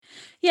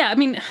Yeah, I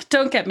mean,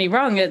 don't get me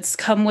wrong. It's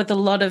come with a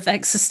lot of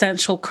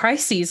existential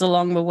crises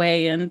along the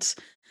way and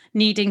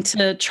needing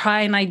to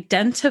try and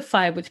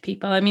identify with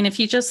people. I mean, if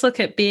you just look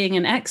at being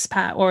an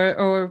expat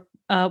or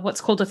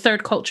what's called a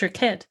third culture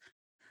kid.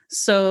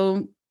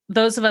 So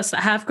those of us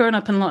that have grown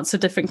up in lots of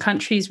different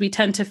countries, we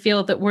tend to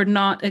feel that we're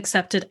not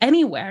accepted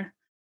anywhere.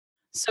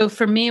 So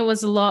for me, it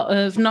was a lot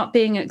of not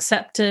being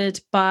accepted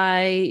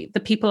by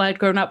the people I'd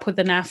grown up with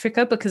in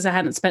Africa because I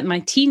hadn't spent my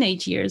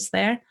teenage years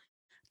there.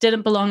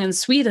 Didn't belong in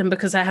Sweden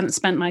because I hadn't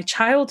spent my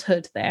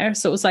childhood there.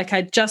 So it was like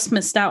I just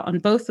missed out on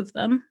both of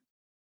them.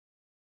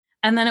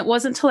 And then it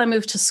wasn't until I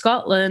moved to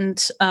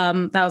Scotland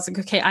that I was like,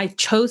 okay, I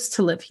chose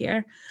to live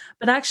here.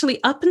 But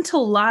actually, up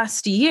until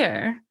last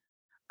year,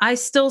 I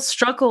still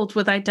struggled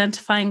with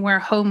identifying where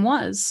home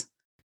was.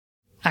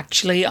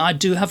 Actually, I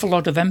do have a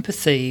lot of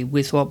empathy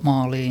with what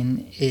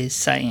Marlene is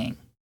saying.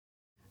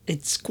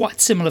 It's quite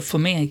similar for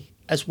me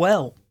as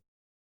well.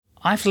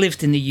 I've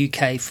lived in the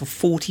UK for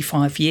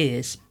 45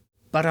 years,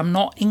 but I'm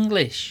not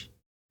English.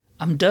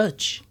 I'm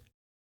Dutch.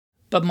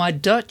 But my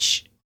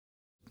Dutch,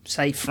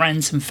 say,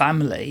 friends and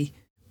family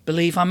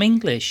believe I'm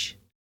English.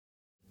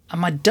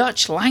 And my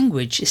Dutch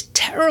language is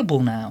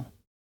terrible now.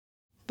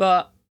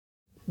 But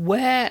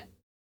where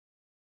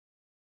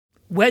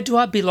do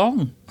I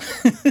belong?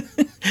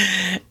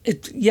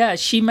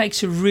 She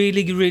makes a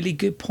really, really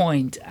good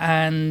point.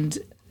 And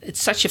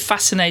it's such a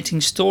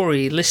fascinating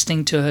story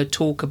listening to her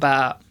talk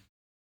about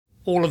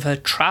all of her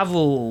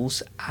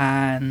travels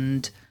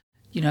and,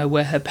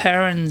 where her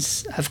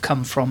parents have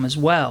come from as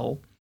well,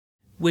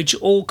 which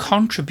all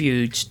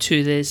contribute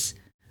to this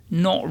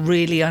not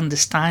really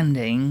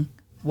understanding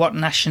what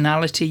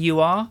nationality you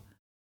are.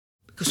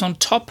 Because on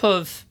top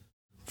of,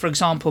 for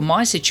example,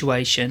 my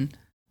situation,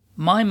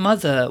 my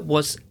mother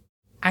was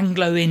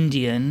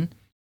Anglo-Indian,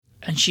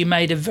 and she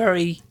made a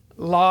very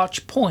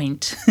large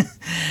point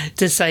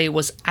to say it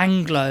was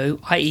Anglo,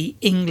 i.e.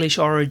 English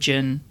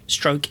origin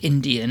stroke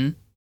Indian,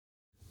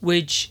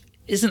 which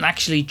isn't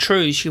actually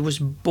true. She was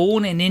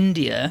born in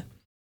India,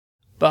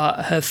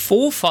 but her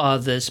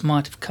forefathers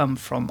might have come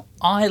from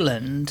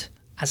Ireland,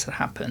 as it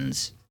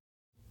happens.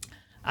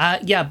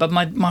 But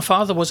my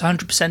father was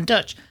 100%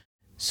 Dutch.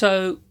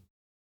 So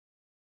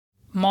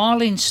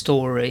Marlene's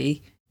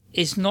story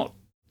is not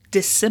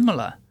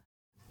dissimilar,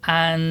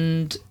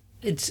 and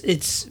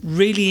it's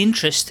really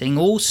interesting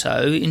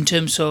also in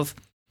terms of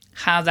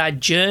how that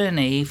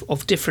journey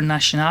of different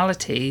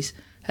nationalities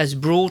has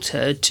brought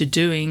her to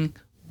doing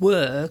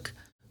work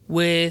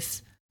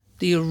with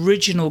the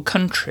original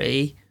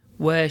country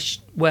where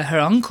her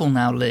uncle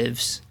now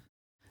lives.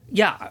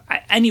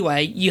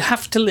 Anyway, you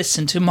have to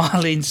listen to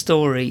Marlene's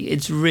story.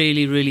 It's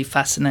really, really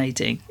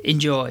fascinating.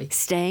 Enjoy.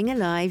 Staying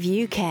Alive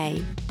UK.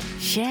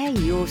 Share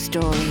your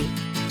story.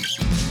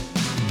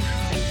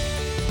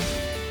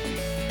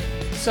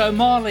 So,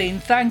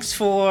 Marlene, thanks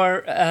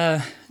for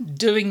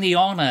doing the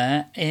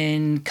honour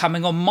in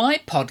coming on my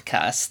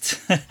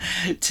podcast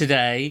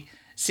today,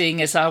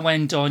 seeing as I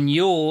went on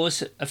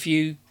yours a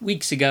few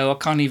weeks ago. I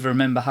can't even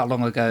remember how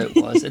long ago it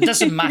was. It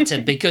doesn't matter,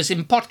 because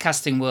in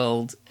podcasting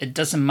world, it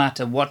doesn't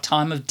matter what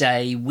time of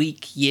day,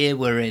 week, year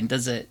we're in,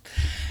 does it?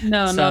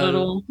 No, not at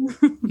all.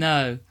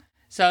 No.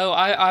 So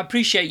I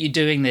appreciate you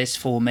doing this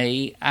for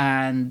me,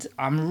 and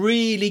I'm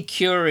really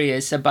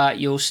curious about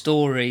your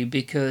story,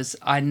 because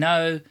I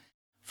know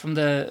from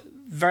the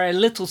very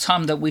little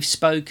time that we've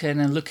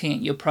spoken and looking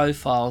at your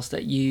profiles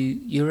that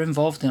you're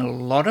involved in a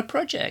lot of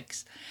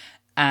projects,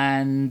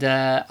 and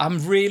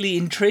I'm really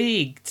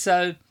intrigued.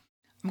 So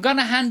I'm going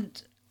to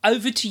hand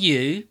over to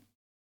you.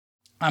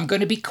 I'm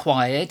going to be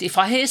quiet. If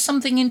I hear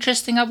something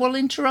interesting, I will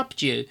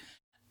interrupt you.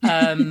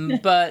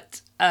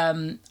 But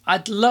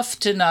I'd love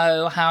to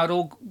know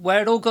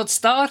where it all got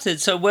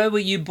started. So where were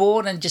you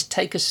born, and just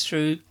take us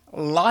through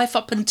life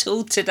up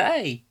until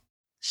today.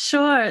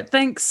 Sure.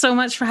 Thanks so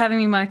much for having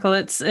me, Michael.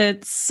 It's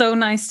so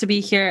nice to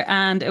be here,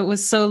 and it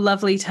was so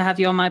lovely to have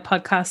you on my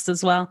podcast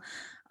as well,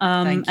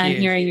 Thank you. and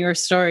hearing your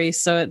story.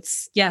 So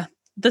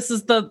this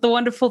is the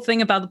wonderful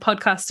thing about the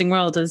podcasting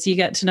world, is you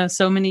get to know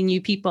so many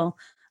new people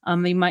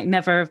you might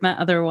never have met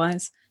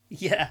otherwise.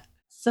 Yeah.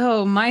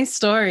 So my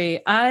story,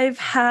 I've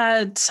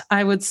had,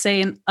 I would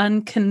say, an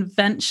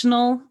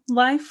unconventional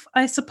life,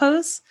 I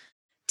suppose.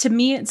 To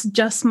me, it's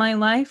just my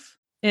life.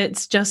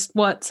 It's just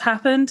what's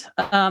happened.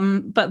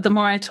 But the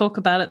more I talk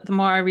about it, the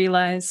more I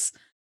realize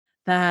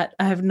that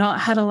I have not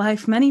had a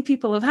life many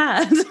people have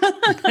had.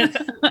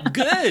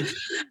 Good.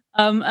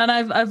 And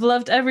I've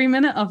loved every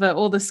minute of it,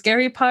 all the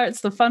scary parts,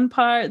 the fun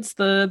parts,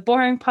 the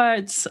boring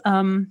parts.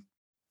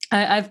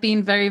 I've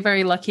been very,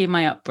 very lucky in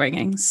my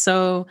upbringing.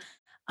 So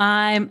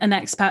I'm an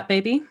expat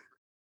baby.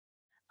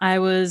 I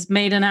was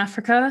made in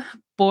Africa,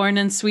 born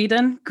in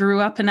Sweden, grew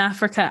up in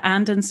Africa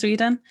and in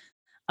Sweden.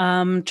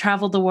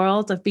 Traveled the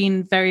world. I've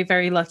been very,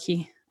 very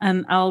lucky.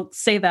 And I'll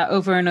say that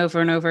over and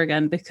over and over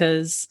again,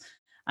 because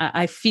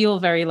I feel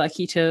very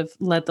lucky to have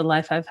led the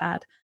life I've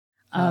had.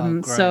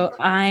 So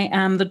I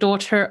am the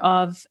daughter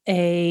of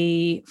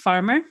a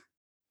farmer.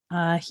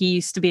 He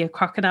used to be a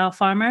crocodile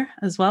farmer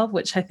as well,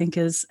 which I think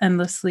is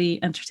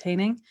endlessly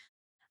entertaining.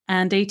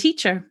 and a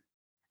teacher.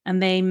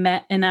 And they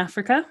met in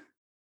Africa.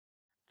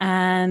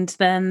 And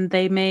then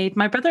they made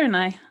my brother and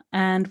I.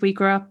 And we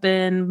grew up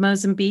in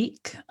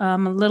Mozambique, a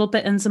little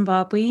bit in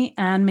Zimbabwe,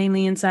 and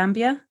mainly in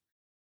Zambia.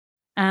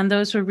 And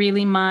those were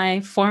really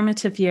my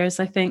formative years,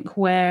 I think,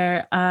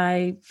 where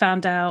I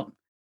found out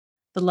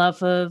the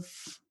love of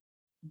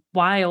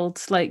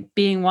wild, like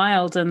being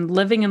wild and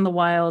living in the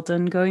wild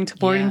and going to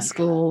boarding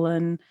school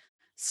and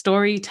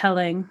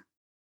storytelling.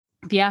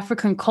 The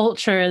African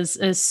culture is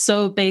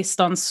so based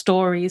on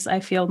stories, I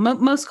feel.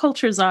 Most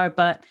cultures are,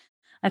 but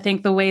I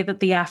think the way that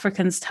the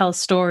Africans tell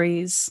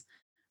stories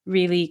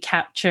really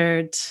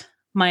captured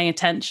my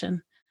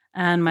attention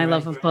and my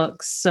love of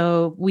books.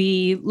 So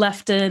we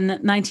left in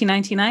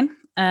 1999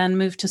 and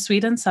moved to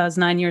Sweden. So I was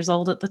 9 years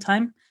old at the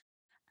time.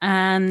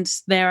 And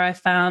there I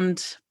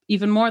found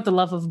even more the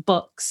love of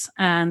books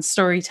and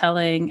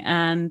storytelling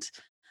and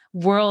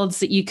worlds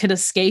that you could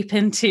escape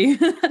into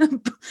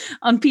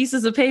on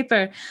pieces of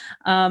paper.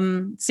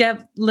 So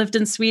yeah, lived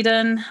in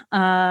Sweden.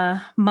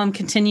 Mum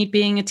continued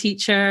being a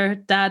teacher.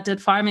 Dad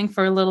did farming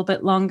for a little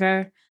bit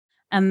longer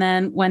and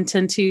then went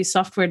into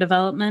software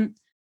development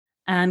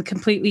and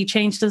completely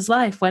changed his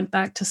life. Went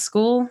back to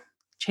school,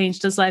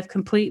 changed his life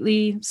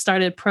completely,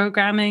 started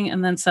programming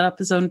and then set up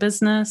his own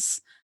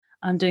business.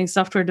 I'm doing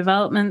software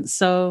development.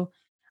 So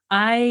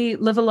I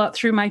live a lot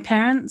through my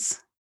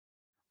parents,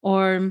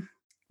 or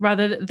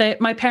rather,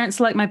 my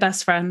parents are like my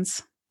best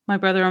friends. My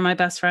brother are my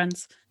best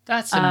friends.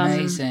 That's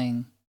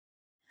amazing.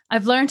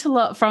 I've learned a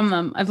lot from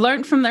them. I've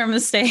learned from their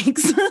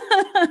mistakes.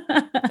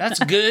 That's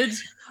good.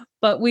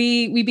 But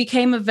we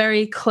became a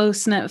very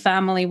close-knit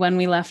family when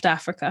we left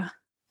Africa.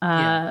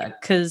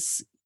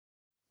 Because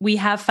we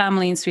have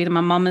family in Sweden.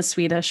 My mom is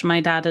Swedish. My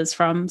dad is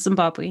from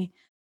Zimbabwe.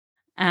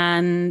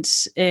 And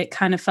it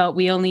kind of felt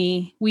we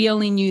only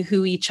knew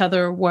who each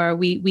other were.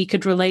 We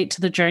could relate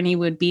to the journey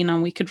we'd been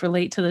on. We could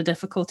relate to the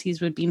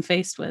difficulties we'd been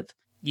faced with.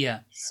 Yeah.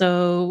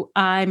 So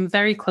I'm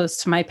very close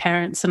to my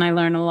parents and I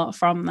learn a lot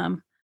from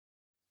them.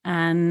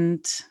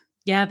 And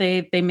yeah,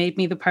 they made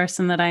me the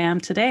person that I am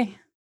today.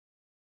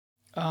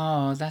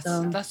 Oh,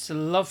 that's a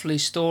lovely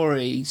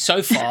story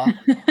so far.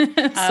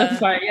 So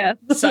far, yeah.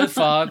 So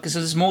far, because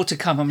there's more to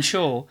come, I'm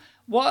sure.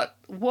 What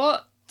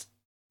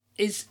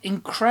is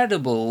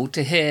incredible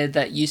to hear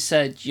that you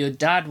said your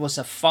dad was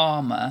a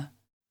farmer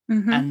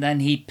and then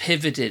he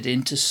pivoted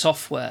into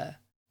software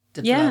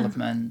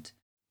development.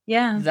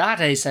 Yeah. That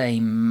is a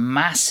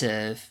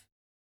massive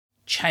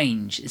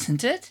change,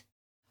 isn't it?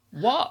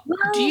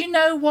 Do you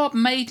know what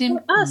made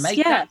him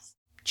make that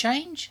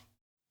change?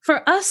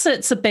 For us,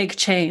 it's a big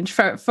change.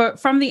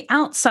 From the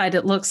outside,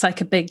 it looks like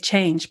a big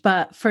change.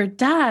 But for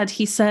Dad,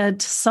 he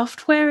said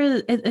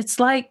software, it's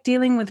like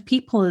dealing with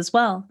people as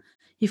well.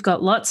 You've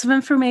got lots of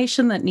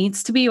information that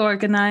needs to be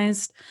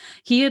organized.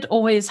 He had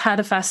always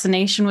had a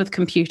fascination with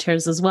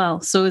computers as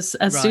well. So as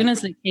soon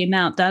as it came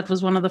out, Dad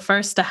was one of the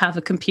first to have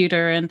a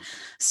computer and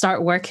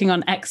start working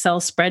on Excel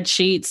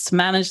spreadsheets to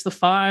manage the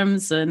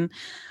farms. And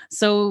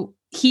so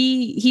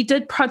he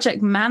did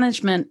project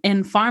management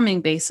in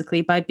farming,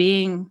 basically, by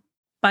being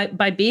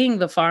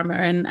the farmer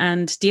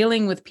and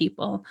dealing with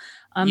people.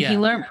 He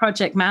learned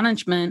project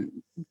management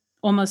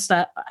almost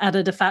at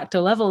a de facto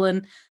level.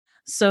 And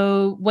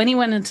so when he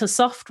went into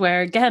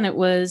software, again, it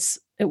was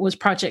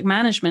project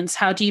management.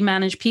 How do you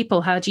manage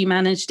people? How do you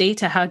manage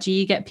data? How do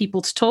you get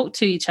people to talk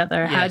to each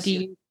other? How do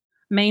you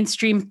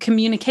mainstream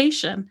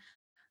communication?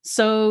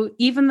 So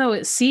even though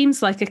it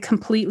seems like a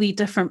completely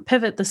different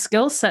pivot, the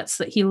skill sets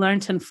that he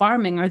learned in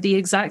farming are the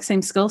exact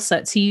same skill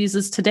sets he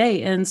uses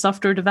today in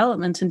software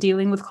development and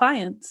dealing with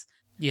clients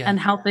and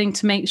helping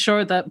to make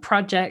sure that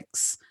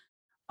projects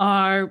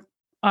are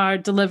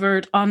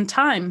delivered on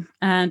time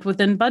and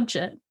within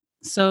budget.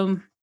 So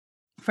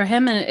for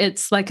him,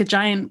 it's like a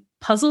giant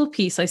puzzle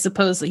piece, I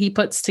suppose, that he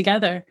puts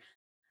together.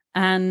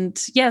 And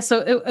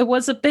so it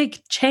was a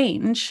big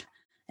change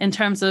in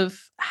terms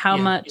of how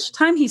much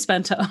time he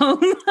spent at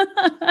home.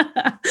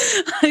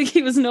 Like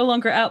he was no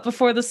longer out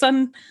before the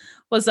sun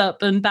was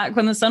up and back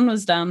when the sun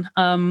was down.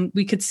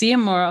 We could see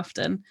him more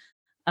often.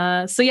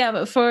 But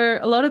for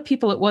a lot of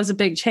people, it was a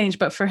big change.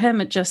 But for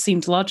him, it just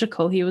seemed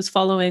logical. He was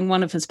following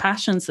one of his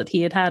passions that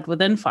he had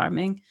within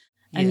farming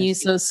and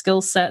used those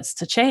skill sets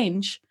to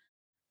change.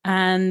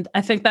 And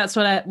I think that's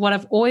what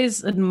I've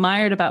always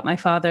admired about my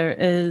father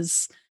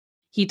is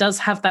he does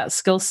have that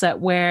skill set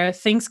where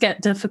things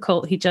get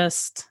difficult. He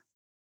just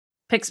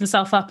picks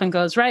himself up and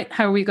goes, right,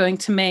 how are we going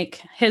to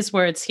make his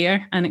words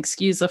here? And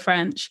excuse the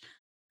French.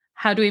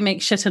 How do we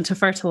make shit into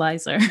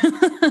fertilizer?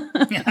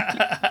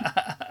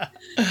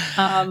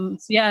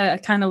 I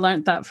kind of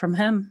learned that from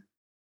him.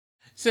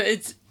 So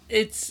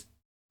it's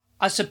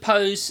I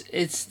suppose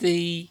it's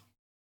the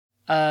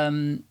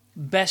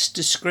best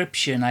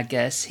description, I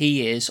guess,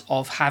 he is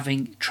of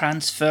having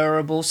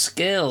transferable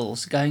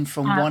skills, going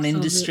from one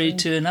industry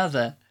to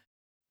another.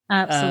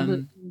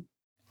 Absolutely.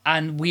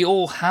 And we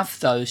all have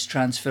those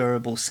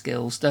transferable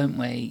skills, don't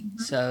we? Mm-hmm.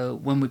 So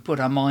when we put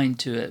our mind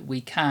to it,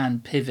 we can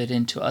pivot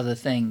into other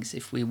things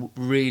if we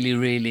really,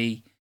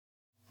 really,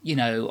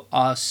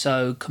 are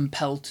so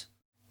compelled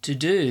to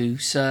do.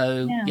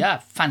 So yeah,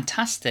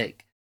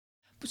 fantastic.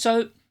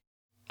 So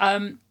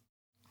I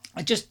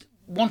just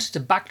wanted to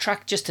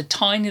backtrack just a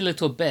tiny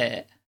little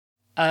bit.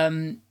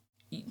 Did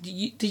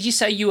you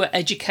say you were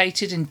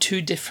educated in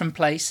 2 different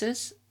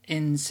places,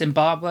 in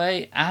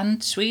Zimbabwe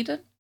and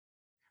Sweden?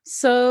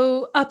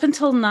 So up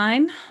until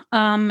 9, in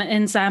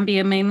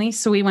Zambia mainly.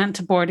 So we went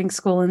to boarding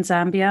school in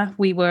Zambia.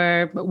 We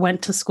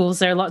went to schools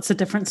there, lots of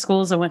different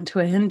schools. I went to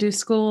a Hindu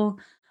school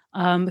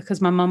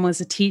because my mum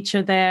was a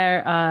teacher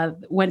there.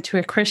 Went to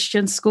a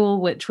Christian school,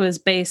 which was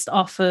based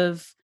off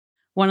of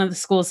one of the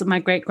schools that my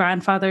great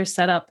grandfather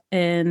set up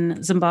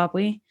in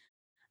Zimbabwe.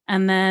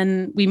 And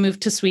then we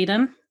moved to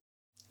Sweden.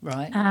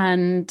 Right.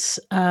 And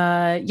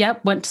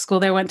went to school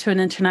there, went to an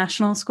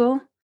international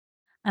school.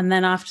 And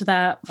then after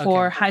that,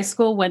 for high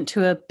school, went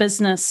to a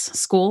business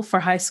school for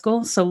high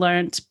school. So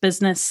learned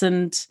business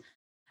and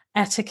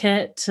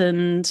etiquette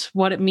and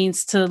what it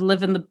means to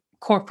live in the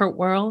corporate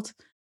world.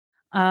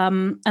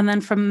 And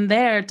then from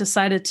there,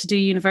 decided to do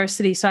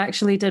university. So I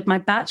actually did my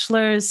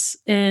bachelor's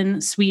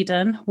in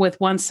Sweden with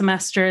 1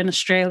 semester in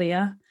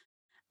Australia.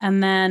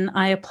 And then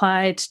I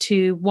applied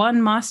to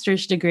 1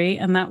 master's degree,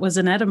 and that was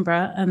in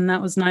Edinburgh. And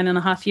that was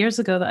 9.5 years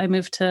ago that I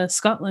moved to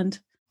Scotland.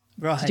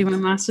 Right. To do my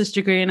master's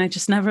degree, and I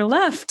just never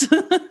left.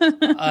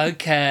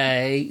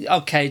 Okay.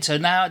 So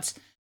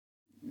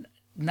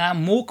now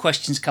more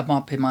questions come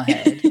up in my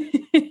head.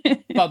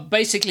 But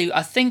basically,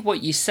 I think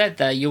what you said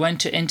there, you went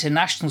to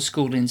international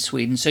school in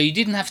Sweden, so you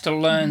didn't have to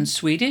learn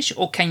Swedish,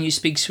 or can you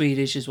speak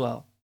Swedish as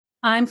well?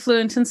 I'm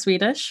fluent in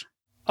Swedish.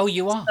 Oh,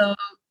 you are? So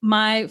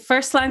my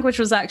first language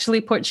was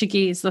actually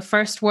Portuguese. The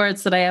first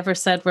words that I ever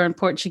said were in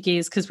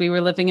Portuguese because we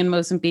were living in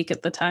Mozambique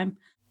at the time.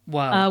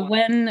 Wow.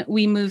 When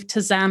we moved to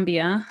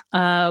Zambia,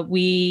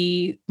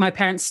 my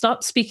parents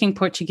stopped speaking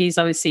Portuguese.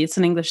 Obviously, it's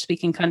an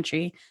English-speaking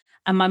country.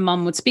 And my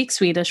mom would speak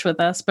Swedish with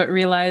us, but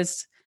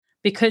realized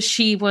because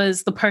she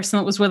was the person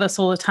that was with us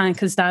all the time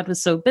because Dad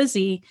was so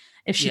busy,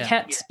 if she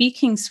kept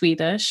speaking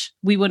Swedish,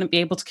 we wouldn't be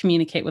able to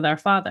communicate with our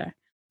father.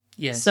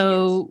 Yes.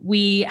 So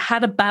we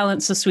had a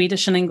balance of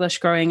Swedish and English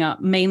growing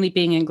up, mainly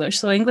being English.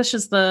 So English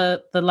is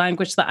the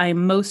language that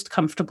I'm most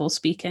comfortable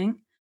speaking.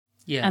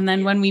 Yeah. And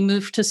then when we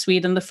moved to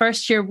Sweden, the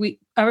first year,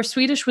 our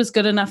Swedish was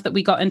good enough that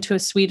we got into a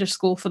Swedish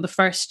school for the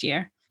first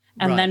year.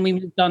 And then we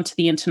moved on to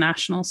the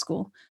international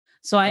school.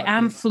 So I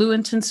am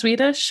fluent in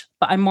Swedish,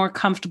 but I'm more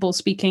comfortable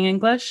speaking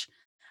English.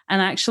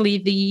 And actually,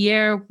 the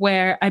year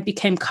where I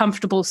became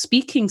comfortable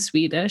speaking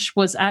Swedish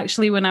was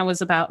actually when I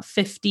was about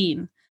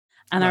 15.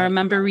 And I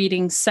remember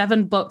reading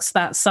 7 books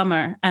that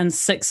summer, and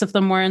 6 of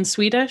them were in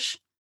Swedish.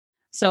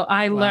 So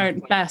I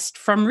learned best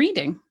from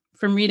reading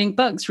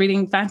books,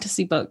 reading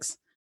fantasy books.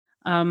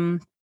 So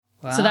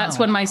that's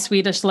when my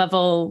Swedish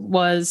level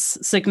was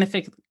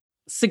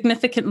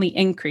significantly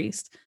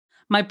increased.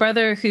 My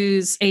brother,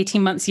 who's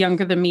 18 months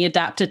younger than me,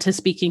 adapted to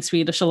speaking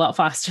Swedish a lot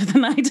faster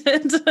than I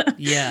did.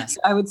 Yeah.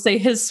 So I would say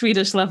his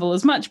Swedish level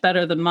is much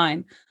better than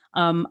mine.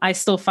 I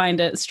still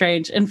find it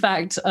strange. In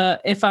fact,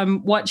 if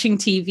I'm watching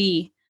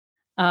TV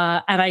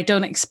and I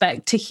don't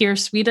expect to hear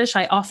Swedish,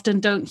 I often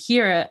don't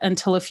hear it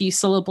until a few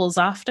syllables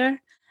after.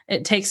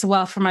 It takes a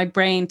while for my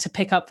brain to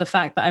pick up the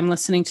fact that I'm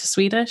listening to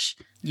Swedish.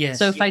 Yes.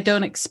 So if I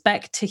don't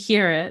expect to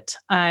hear it,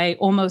 I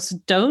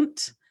almost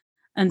don't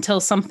until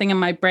something in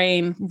my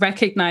brain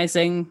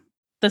recognizing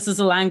this is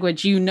a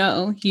language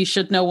you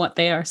should know what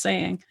they are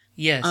saying.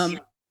 Yes.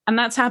 And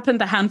that's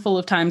happened a handful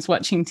of times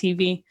watching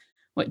TV,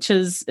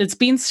 it's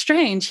been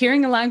strange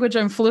hearing a language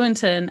I'm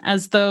fluent in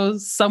as though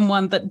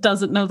someone that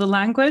doesn't know the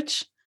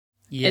language.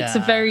 Yeah. It's a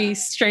very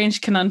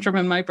strange conundrum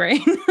in my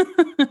brain.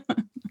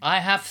 I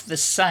have the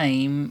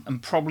same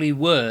and probably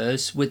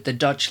worse with the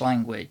Dutch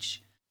language.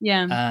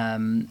 Yeah.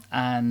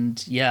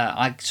 And yeah,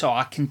 I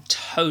can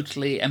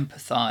totally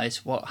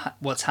empathize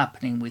what's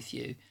happening with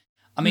you.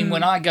 I mean,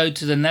 when I go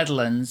to the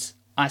Netherlands,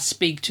 I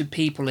speak to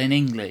people in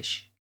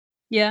English.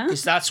 Yeah.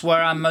 Because that's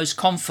where I'm most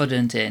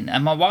confident in.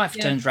 And my wife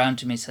turns around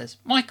to me and says,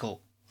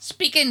 "Michael,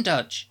 speak in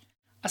Dutch."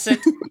 I said,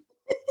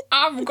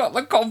 I haven't got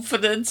the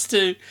confidence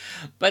to.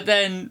 But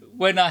then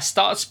when I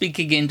start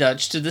speaking in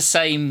Dutch to the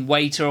same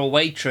waiter or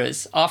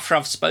waitress, after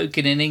I've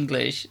spoken in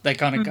English, they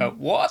kind of go,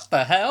 "What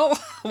the hell?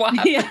 What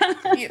happened?" Yeah.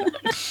 You know?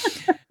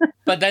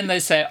 But then they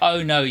say,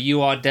 "Oh, no,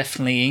 you are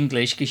definitely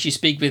English because you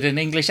speak with an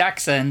English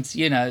accent,"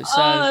 you know.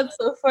 So oh, that's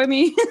so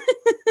funny.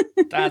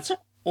 that's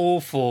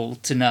awful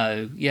to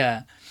know,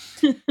 yeah.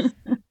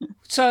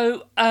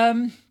 So,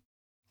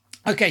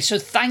 okay, so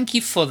thank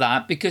you for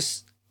that,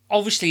 because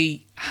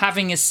obviously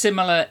having a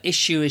similar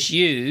issue as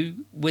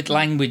you with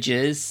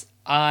languages,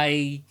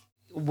 I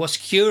was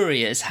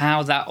curious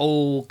how that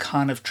all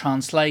kind of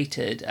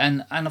translated.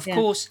 And of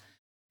course,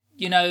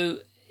 you know,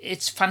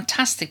 it's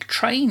fantastic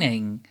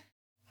training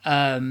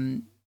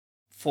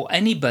for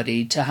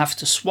anybody to have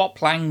to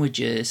swap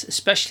languages,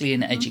 especially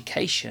in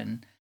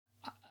education.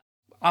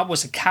 I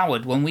was a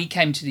coward. When we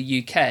came to the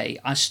UK,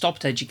 I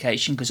stopped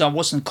education because I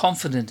wasn't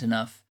confident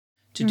enough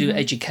to do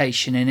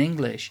education in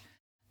English.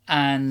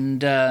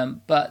 And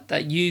but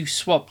that you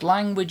swapped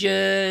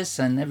languages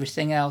and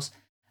everything else.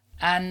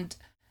 And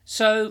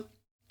so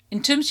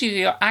in terms of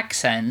your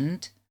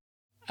accent,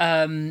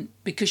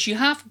 because you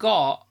have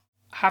got,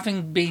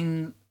 having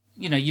been,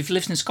 you've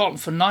lived in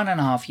Scotland for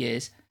 9.5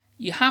 years,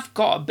 you have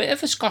got a bit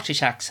of a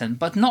Scottish accent,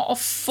 but not a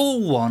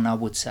full one, I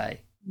would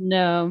say.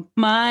 No,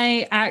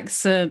 my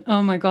accent.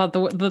 Oh my God,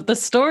 the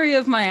story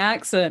of my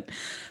accent.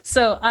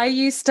 So I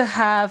used to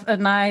have a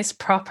nice,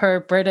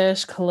 proper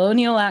British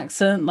colonial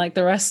accent, like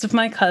the rest of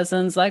my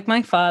cousins, like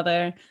my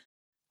father,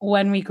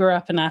 when we grew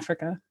up in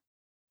Africa.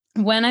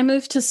 When I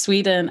moved to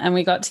Sweden and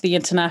we got to the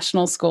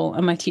international school,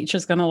 and my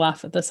teacher's going to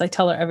laugh at this, I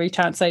tell her every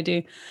chance I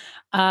do.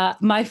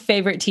 My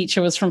favorite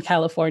teacher was from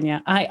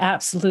California. I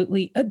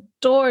absolutely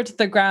adored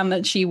the ground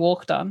that she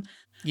walked on.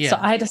 Yeah. So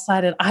I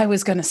decided I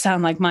was going to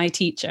sound like my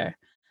teacher.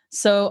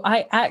 So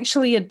I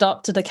actually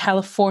adopted a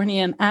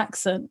Californian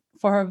accent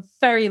for a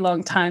very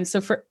long time.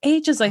 So for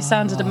ages, I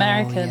sounded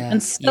American. Yeah,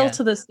 and still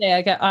to this day,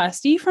 I get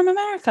asked, "Are you from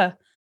America?"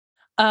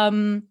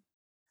 And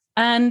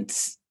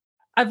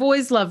I've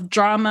always loved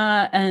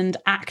drama and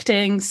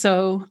acting.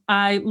 So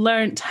I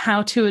learned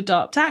how to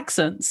adopt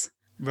accents.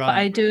 Right. But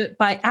I do it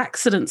by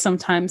accident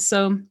sometimes.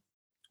 So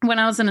when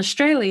I was in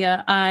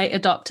Australia, I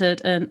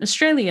adopted an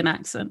Australian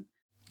accent.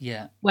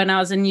 Yeah. When I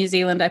was in New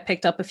Zealand, I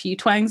picked up a few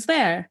twangs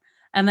there.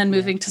 And then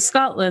moving to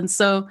Scotland.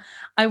 So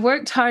I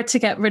worked hard to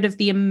get rid of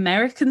the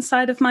American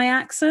side of my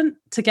accent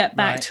to get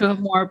back to a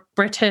more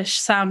British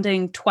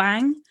sounding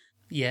twang.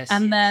 Yes.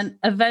 And then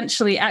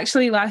eventually,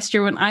 actually last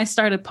year when I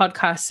started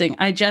podcasting,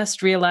 I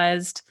just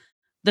realized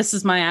this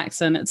is my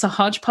accent. It's a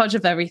hodgepodge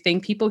of everything.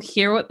 People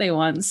hear what they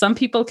want. Some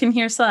people can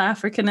hear South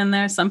African in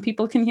there. Some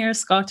people can hear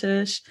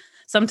Scottish.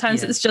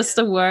 Sometimes it's just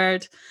a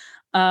word.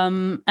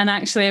 And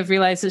actually, I've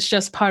realized it's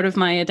just part of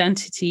my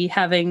identity,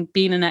 having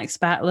been an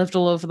expat, lived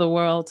all over the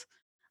world.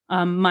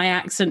 My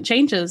accent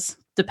changes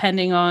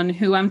depending on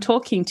who I'm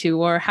talking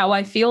to or how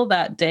I feel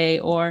that day,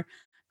 or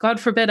God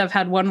forbid I've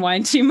had one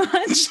wine too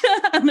much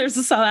and there's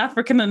a South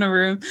African in a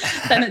room,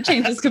 then it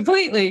changes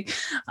completely.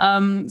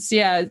 So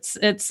yeah,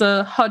 it's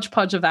a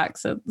hodgepodge of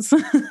accents.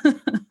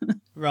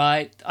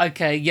 Right.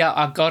 Okay. Yeah,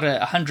 I got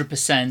it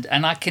 100%.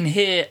 And I can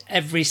hear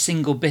every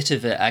single bit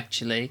of it,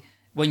 actually,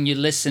 when you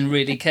listen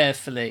really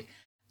carefully.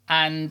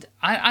 And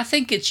I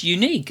think it's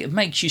unique. It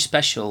makes you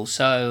special.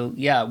 So,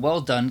 yeah, well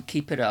done.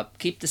 Keep it up.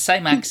 Keep the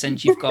same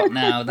accent you've got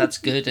now. That's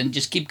good. And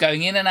just keep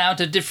going in and out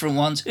of different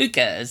ones. Who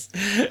cares?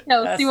 Yeah,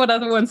 I'll see what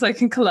other ones I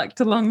can collect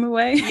along the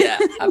way. Yeah,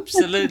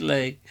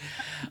 absolutely.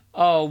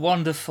 Oh,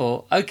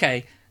 wonderful.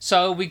 Okay,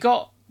 so we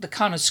got the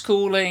kind of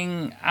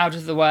schooling out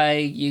of the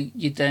way.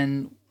 You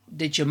then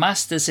did your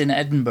master's in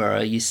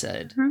Edinburgh, you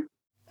said. Mm-hmm.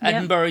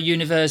 Edinburgh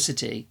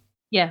University.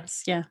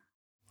 Yes, yeah.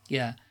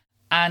 Yeah.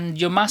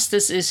 And your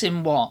master's is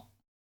in what?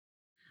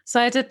 So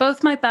I did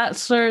both my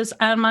bachelor's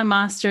and my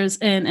master's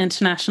in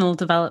international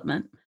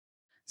development.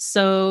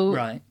 So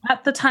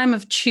at the time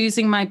of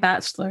choosing my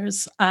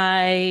bachelor's,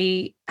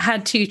 I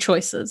had two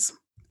choices.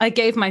 I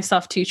gave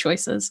myself two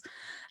choices.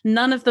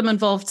 None of them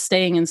involved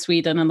staying in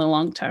Sweden in the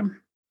long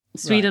term.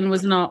 Sweden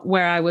was not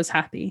where I was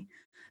happy.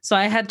 So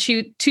I had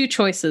two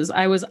choices.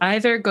 I was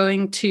either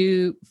going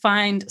to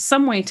find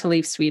some way to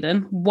leave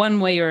Sweden, one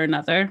way or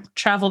another,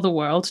 travel the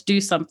world, do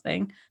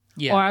something.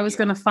 Yeah. Or I was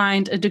going to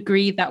find a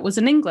degree that was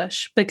in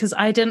English because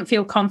I didn't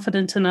feel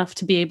confident enough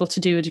to be able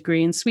to do a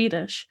degree in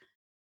Swedish.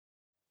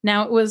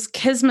 Now, it was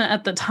kismet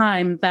at the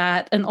time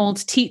that an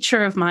old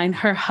teacher of mine,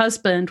 her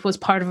husband was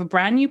part of a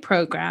brand new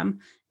program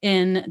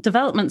in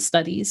development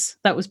studies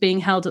that was being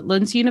held at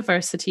Lund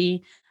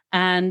University,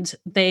 and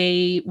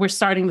they were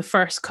starting the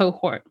first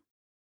cohort.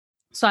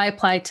 So I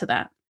applied to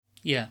that.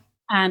 Yeah.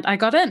 And I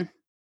got in.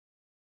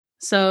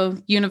 So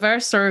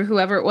Universe or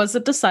whoever it was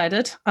that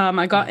decided,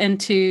 I got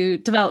into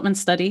development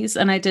studies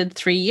and I did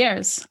 3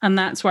 years. And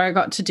that's where I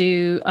got to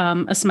do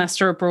a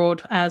semester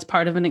abroad as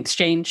part of an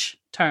exchange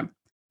term.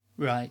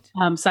 Right.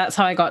 So that's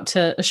how I got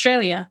to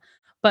Australia.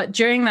 But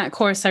during that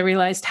course, I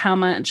realized how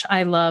much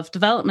I love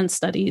development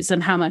studies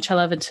and how much I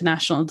love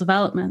international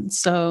development.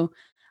 So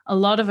a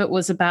lot of it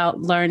was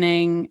about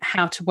learning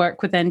how to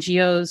work with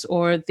NGOs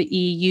or the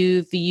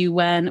EU, the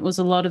UN. It was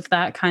a lot of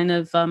that kind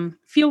of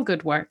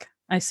feel-good work,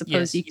 I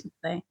suppose you could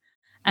say.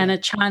 And a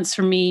chance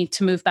for me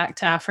to move back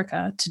to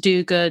Africa, to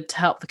do good, to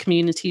help the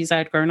communities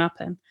I'd grown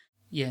up in.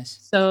 Yes.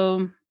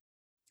 So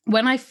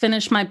when I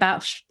finished my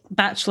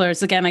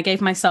bachelor's, again, I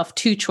gave myself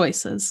two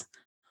choices.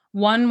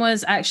 One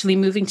was actually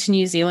moving to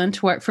New Zealand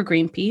to work for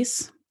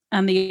Greenpeace.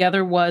 And the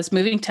other was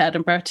moving to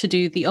Edinburgh to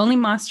do the only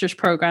master's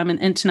program in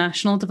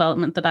international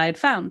development that I had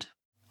found.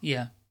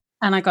 Yeah.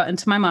 And I got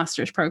into my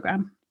master's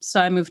program. So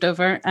I moved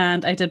over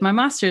and I did my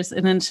master's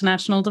in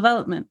international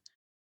development.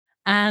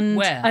 And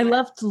Where? I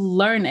loved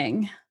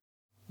learning.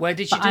 Where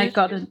did you do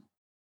it?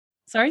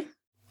 Sorry?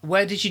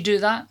 Where did you do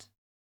that?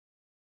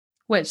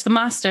 Which? The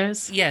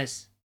master's?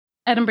 Yes.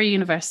 Edinburgh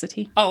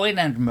University. Oh, in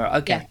Edinburgh.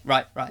 Okay.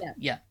 Yeah. Right.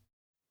 Yeah.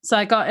 So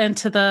I got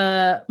into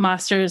the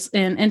master's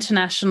in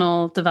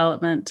international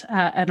development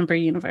at Edinburgh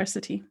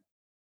University.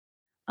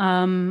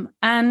 And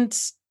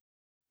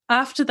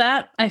after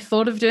that, I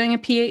thought of doing a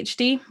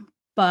PhD,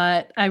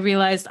 but I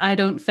realized I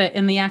don't fit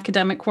in the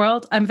academic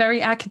world. I'm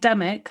very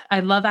academic. I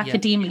love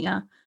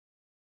academia,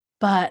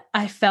 but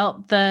I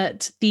felt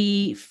that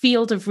the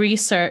field of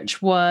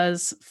research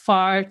was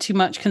far too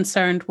much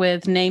concerned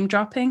with name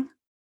dropping.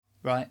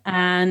 Right.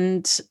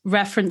 And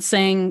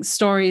referencing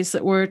stories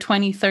that were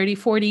 20, 30,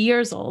 40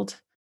 years old,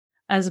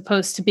 as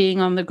opposed to being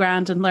on the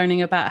ground and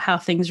learning about how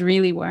things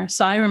really were.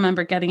 So I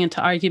remember getting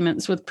into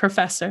arguments with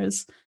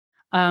professors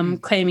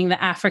claiming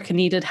that Africa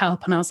needed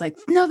help. And I was like,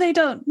 no, they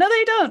don't. No,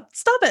 they don't.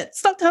 Stop it.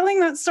 Stop telling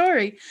that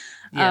story.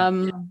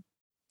 Yeah.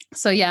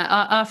 So yeah,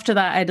 after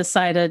that, I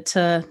decided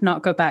to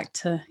not go back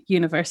to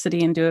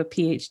university and do a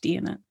PhD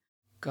in it.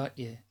 Got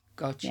you.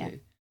 Yeah.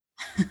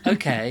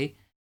 Okay.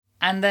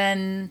 And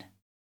then,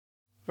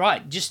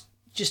 right, just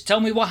tell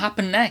me what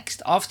happened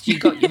next after you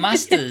got your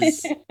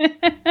master's.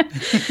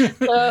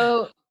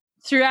 So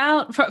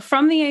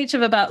from the age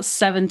of about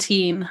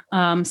 16,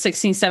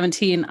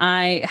 17,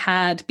 I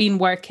had been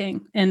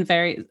working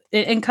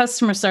in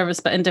customer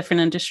service, but in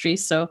different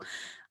industries. So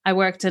I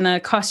worked in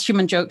a costume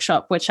and joke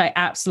shop, which I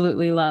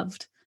absolutely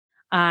loved.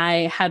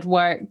 I had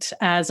worked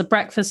as a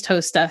breakfast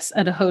hostess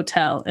at a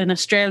hotel. In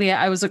Australia,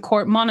 I was a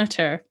court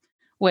monitor,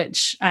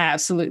 which I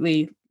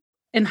absolutely,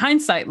 in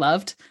hindsight,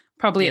 loved.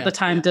 Probably at the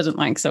time didn't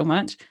like so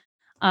much.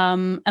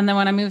 And then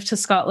when I moved to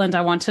Scotland,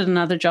 I wanted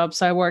another job.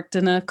 So I worked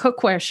in a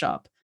cookware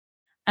shop.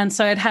 And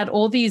so I'd had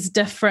all these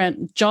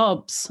different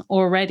jobs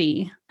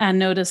already, and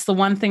noticed the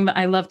one thing that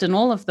I loved in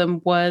all of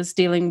them was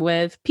dealing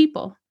with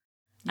people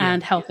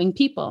and helping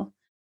people.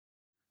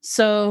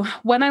 So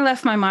when I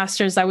left my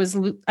master's, I was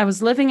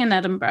living in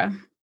Edinburgh,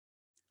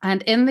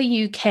 and in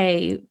the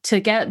UK, to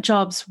get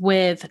jobs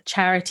with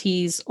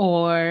charities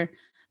or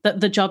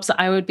the jobs that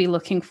I would be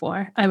looking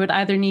for, I would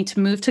either need to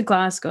move to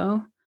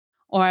Glasgow,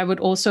 or I would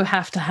also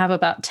have to have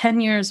about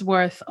 10 years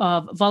worth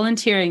of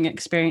volunteering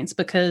experience,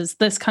 because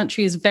this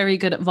country is very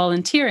good at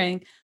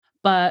volunteering,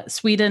 but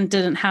Sweden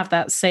didn't have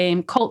that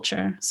same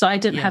culture. So I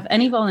didn't have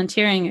any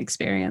volunteering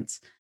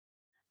experience.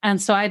 And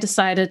so I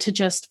decided to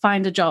just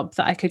find a job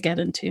that I could get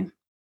into.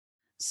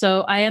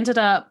 So I ended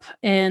up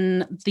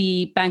in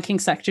the banking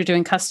sector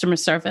doing customer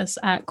service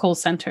at call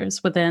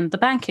centers within the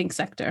banking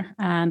sector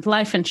and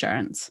life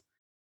insurance.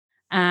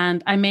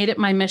 And I made it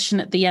my mission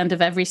at the end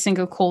of every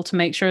single call to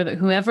make sure that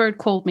whoever had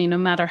called me, no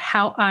matter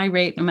how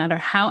irate, no matter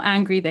how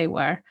angry they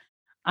were,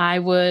 I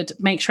would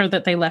make sure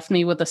that they left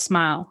me with a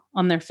smile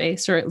on their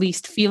face, or at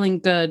least feeling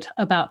good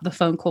about the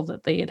phone call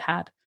that they had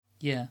had.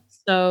 Yeah.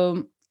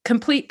 So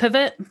complete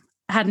pivot,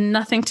 had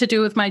nothing to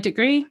do with my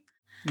degree.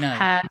 No.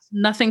 Had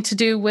nothing to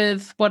do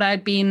with what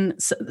I'd been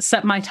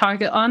set my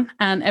target on,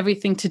 and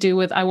everything to do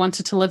with I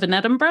wanted to live in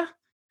Edinburgh.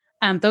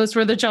 And those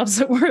were the jobs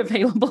that were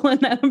available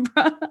in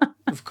Edinburgh.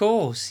 Of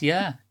course,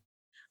 yeah.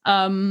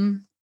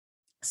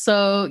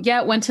 So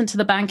yeah, went into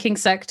the banking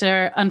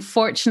sector.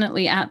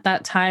 Unfortunately, at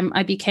that time,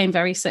 I became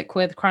very sick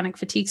with chronic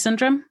fatigue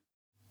syndrome.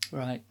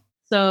 Right.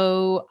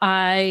 So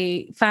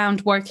I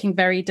found working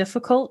very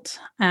difficult,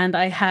 and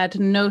I had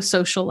no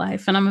social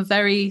life. And I'm a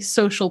very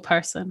social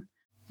person.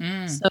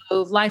 So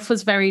life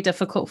was very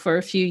difficult for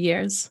a few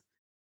years.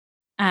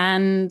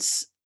 And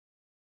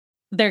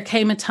there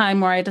came a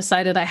time where I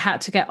decided I had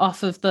to get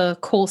off of the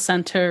call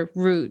center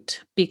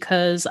route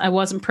because I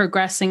wasn't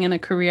progressing in a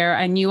career.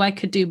 I knew I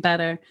could do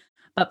better,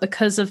 but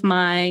because of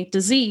my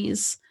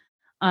disease,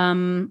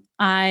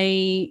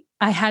 I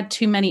had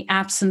too many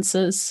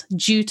absences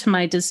due to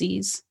my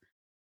disease.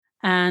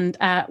 And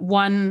at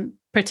one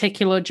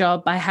particular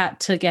job, I had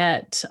to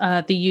get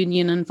the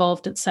union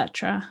involved,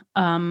 etc.,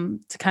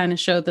 to kind of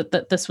show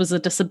that this was a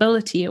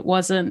disability. It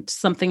wasn't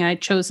something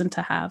I'd chosen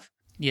to have.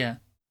 Yeah.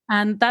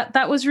 And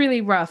that was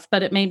really rough,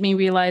 but it made me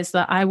realize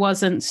that I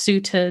wasn't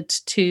suited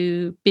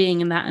to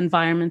being in that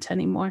environment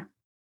anymore.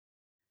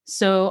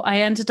 So I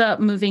ended up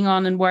moving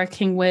on and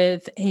working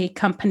with a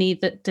company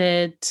that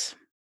did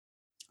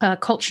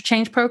culture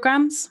change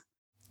programs.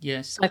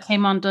 Yes. I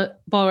came on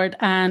board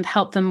and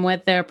helped them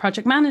with their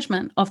project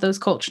management of those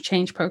culture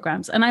change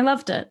programs. And I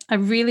loved it. I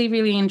really,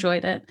 really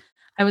enjoyed it.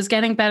 I was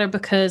getting better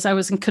because I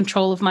was in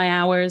control of my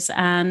hours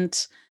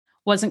and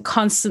wasn't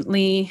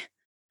constantly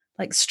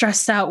like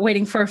stressed out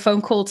waiting for a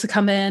phone call to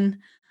come in.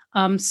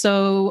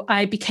 So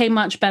I became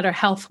much better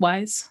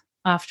health-wise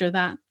after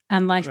that,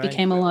 and life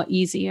became a lot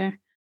easier.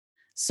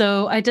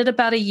 So I did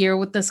about a year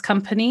with this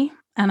company,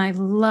 and I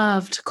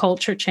loved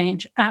culture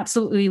change.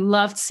 Absolutely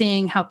loved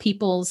seeing how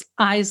people's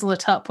eyes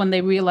lit up when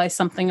they realized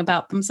something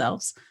about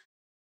themselves.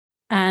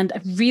 And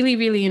I really,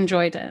 really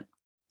enjoyed it.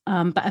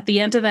 But at the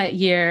end of that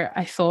year,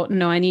 I thought,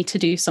 no, I need to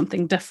do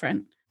something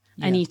different.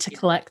 I need to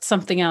collect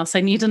something else.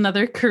 I need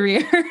another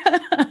career.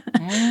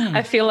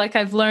 I feel like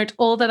I've learned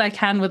all that I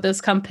can with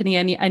this company.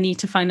 I need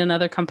to find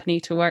another company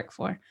to work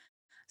for.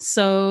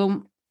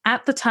 So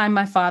at the time,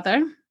 my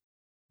father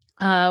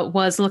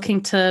was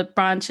looking to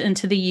branch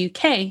into the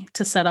UK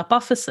to set up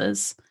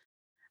offices.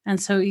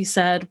 And so he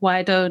said,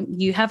 why don't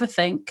you have a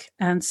think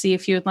and see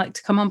if you would like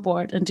to come on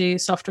board and do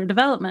software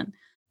development?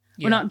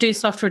 Yeah. Well, not do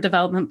software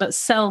development, but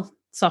sell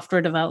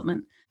software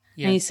development.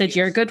 Yes. And he said,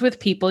 you're good with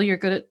people. You're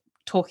good at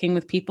talking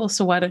with people.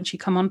 So why don't you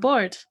come on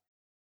board?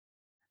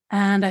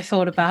 And I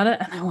thought about it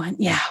and I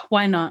went, yeah,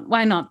 why not?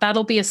 Why not?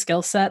 That'll be a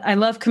skill set. I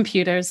love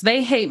computers.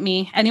 They hate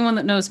me. Anyone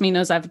that knows me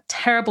knows I have a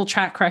terrible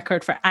track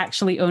record for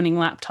actually owning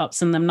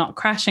laptops and them not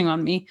crashing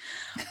on me.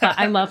 But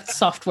I loved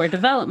software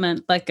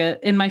development. Like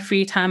in my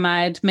free time,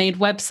 I'd made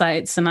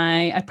websites and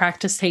I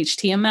practiced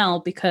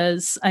HTML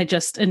because I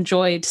just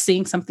enjoyed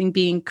seeing something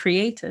being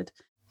created.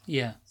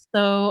 Yeah.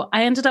 So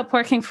I ended up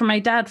working for my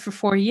dad for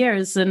 4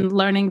 years and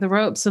learning the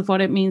ropes of what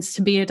it means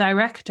to be a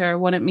director,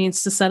 what it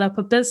means to set up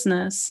a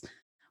business,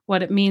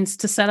 what it means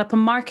to set up a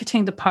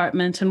marketing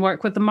department and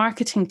work with the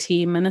marketing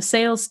team and a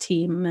sales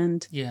team.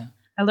 And Yeah.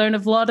 I learned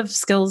a lot of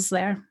skills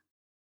there.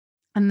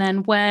 And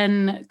then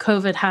when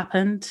COVID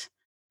happened,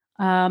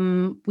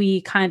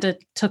 we kind of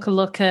took a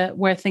look at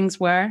where things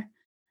were.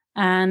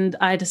 And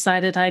I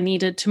decided I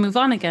needed to move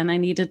on again. I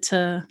needed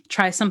to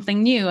try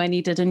something new. I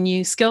needed a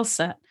new skill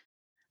set.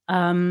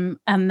 And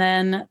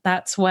then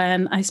that's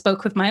when I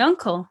spoke with my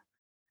uncle.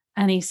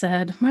 And he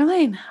said,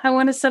 Marlene, I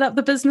want to set up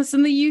the business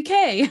in the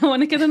UK. I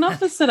want to get an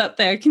office set up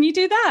there. Can you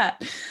do that?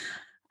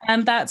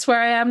 And that's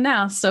where I am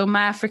now. So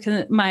my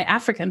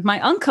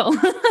uncle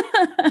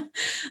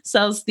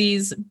sells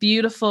these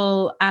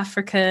beautiful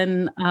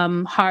African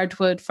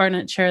hardwood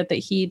furniture that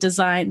he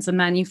designs and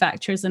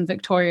manufactures in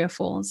Victoria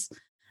Falls.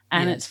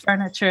 And Yes. it's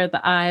furniture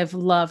that I've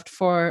loved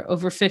for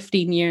over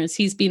 15 years.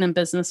 He's been in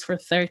business for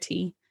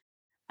 30.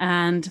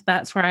 And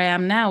that's where I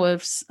am now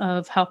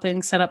of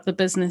helping set up the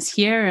business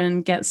here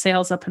and get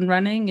sales up and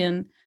running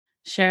and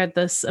share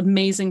this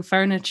amazing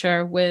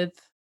furniture with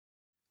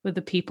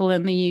the people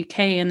in the UK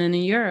and in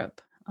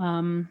Europe.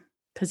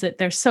 Because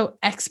they're so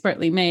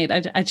expertly made.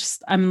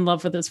 I'm in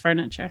love with this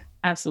furniture.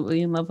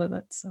 Absolutely in love with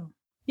it. So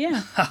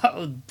yeah.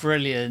 Oh,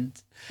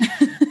 brilliant.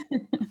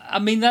 I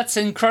mean, that's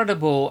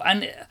incredible.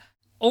 And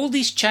all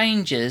these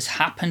changes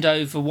happened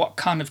over what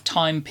kind of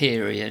time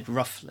period,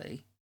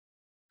 roughly?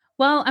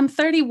 Well, I'm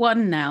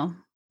 31 now.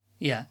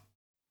 Yeah.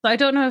 So I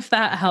don't know if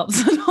that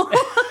helps at all.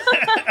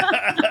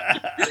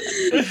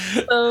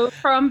 So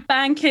from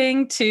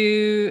banking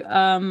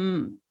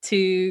to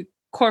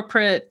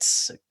corporate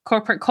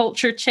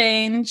culture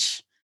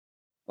change,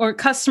 or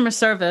customer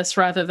service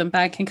rather than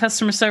banking,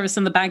 customer service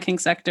in the banking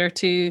sector,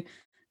 to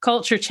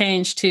culture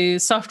change, to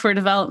software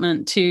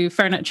development, to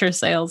furniture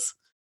sales.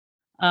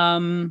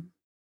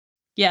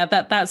 Yeah,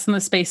 that's in the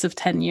space of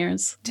 10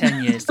 years.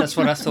 10 years. That's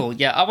what I thought.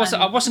 Yeah, I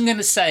wasn't going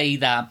to say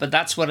that, but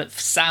that's what it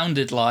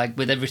sounded like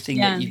with everything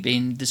that you've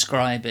been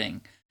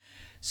describing.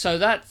 So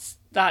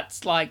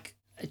that's like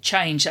a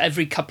change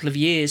every couple of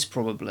years,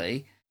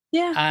 probably.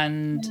 Yeah.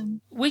 And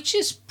which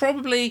is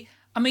probably,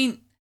 I mean,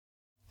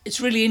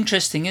 it's really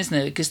interesting, isn't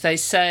it? Because they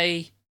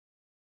say,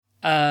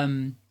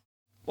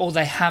 or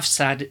they have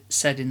said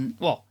in,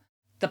 well,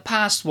 the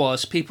past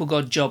was people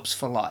got jobs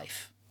for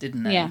life,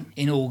 didn't they? Yeah.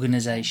 In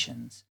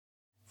organizations.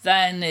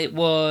 Then it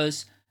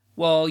was,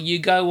 well, you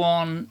go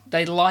on,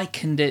 they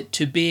likened it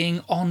to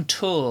being on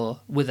tour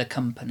with a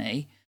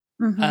company.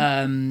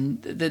 Mm-hmm.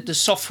 The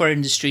software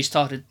industry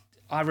started,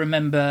 I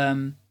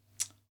remember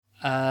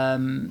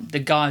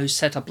the guy who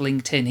set up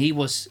LinkedIn,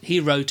 he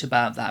wrote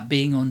about that,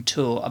 being on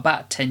tour.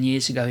 About 10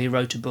 years ago, he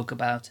wrote a book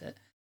about it.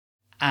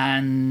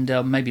 And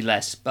maybe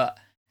less, but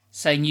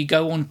saying you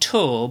go on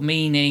tour,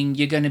 meaning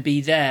you're going to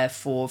be there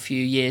for a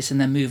few years and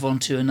then move on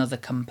to another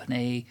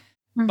company.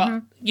 Mm-hmm.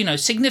 But,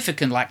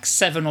 significant, like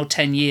 7 or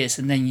 10 years,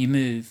 and then you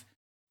move.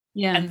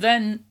 Yeah. And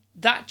then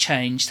that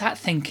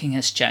thinking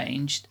has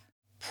changed,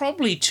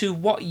 probably to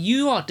what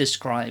you are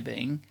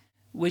describing,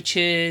 which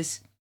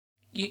is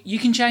you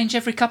can change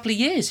every couple of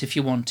years if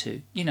you want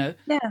to,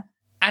 Yeah.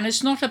 And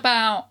it's not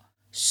about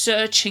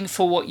searching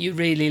for what you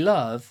really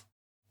love,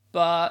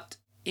 but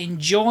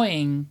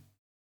enjoying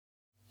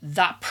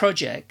that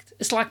project.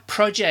 It's like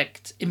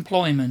project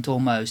employment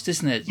almost,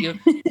 isn't it?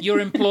 You're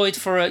employed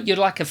you're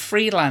like a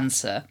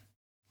freelancer,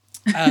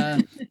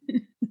 and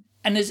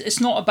it's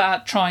not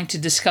about trying to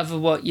discover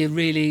what you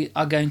really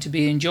are going to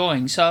be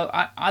enjoying. So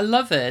I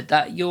love it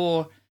that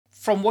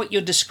from what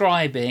you're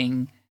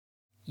describing,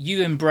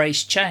 you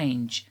embrace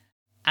change,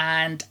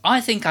 and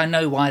I think I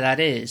know why that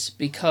is,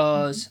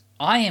 because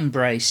I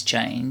embrace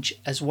change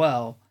as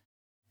well.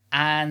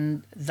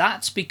 And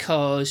that's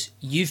because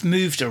you've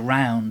moved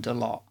around a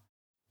lot.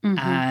 Mm-hmm.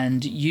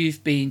 And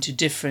you've been to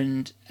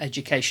different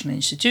educational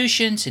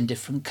institutions in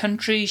different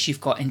countries.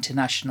 You've got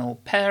international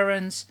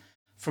parents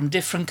from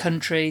different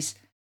countries.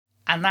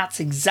 And that's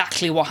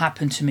exactly what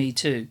happened to me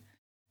too.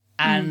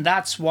 And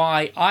that's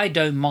why I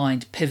don't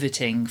mind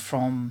pivoting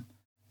from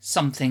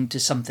something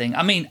to something.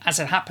 I mean, as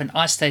it happened,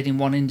 I stayed in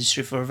one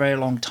industry for a very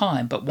long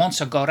time. But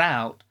once I got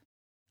out,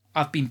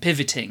 I've been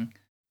pivoting.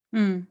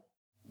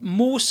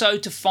 More so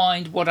to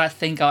find what I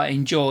think I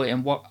enjoy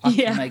and what I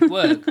can make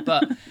work.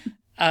 But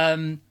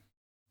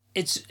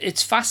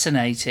it's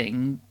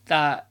fascinating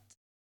that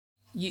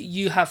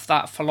you have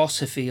that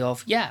philosophy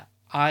of,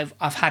 I've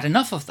had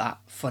enough of that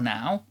for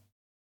now,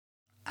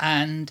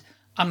 and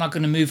I'm not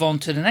going to move on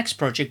to the next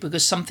project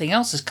because something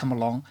else has come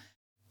along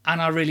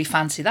and I really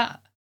fancy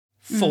that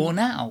for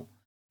now,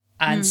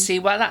 and see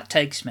where that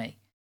takes me.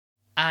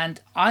 And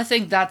I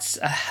think that's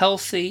a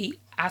healthy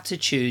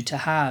attitude to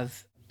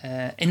have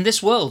in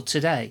this world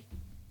today.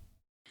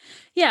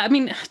 Yeah, I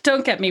mean,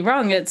 don't get me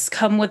wrong, it's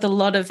come with a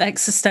lot of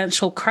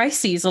existential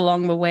crises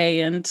along the way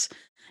and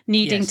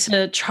needing Yes.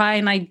 to try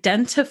and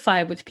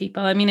identify with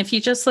people. I mean, if you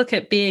just look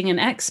at being an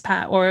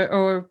expat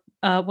or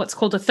what's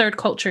called a third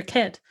culture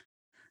kid.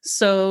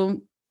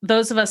 So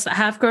those of us that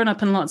have grown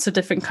up in lots of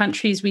different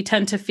countries, we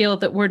tend to feel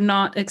that we're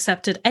not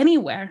accepted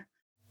anywhere.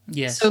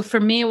 Yes. So for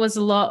me, it was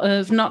a lot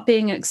of not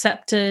being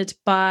accepted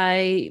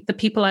by the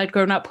people I'd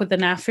grown up with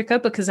in Africa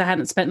because I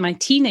hadn't spent my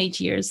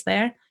teenage years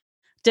there.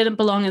 Didn't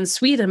belong in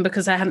Sweden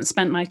because I hadn't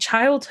spent my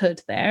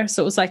childhood there.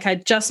 So it was like I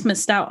just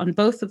missed out on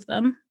both of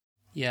them.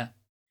 Yeah.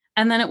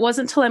 And then it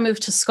wasn't until I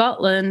moved to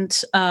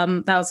Scotland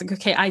that I was like,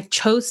 okay, I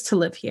chose to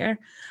live here.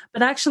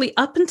 But actually,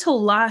 up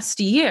until last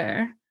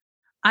year,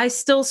 I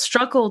still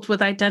struggled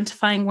with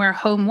identifying where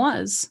home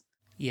was.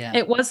 Yeah.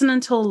 It wasn't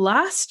until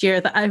last year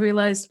that I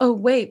realized, oh,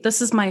 wait,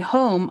 this is my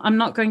home. I'm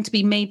not going to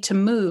be made to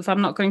move.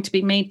 I'm not going to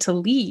be made to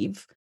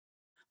leave.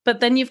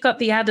 But then you've got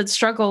the added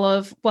struggle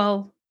of,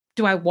 well,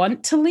 do I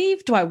want to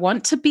leave? Do I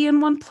want to be in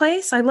one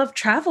place? I love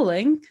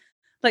traveling.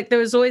 Like there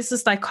was always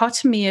this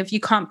dichotomy of you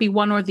can't be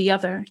one or the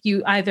other.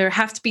 You either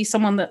have to be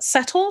someone that's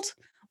settled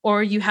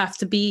or you have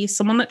to be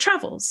someone that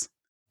travels.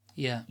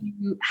 Yeah.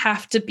 You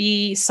have to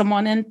be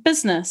someone in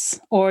business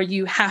or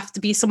you have to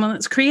be someone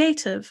that's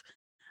creative.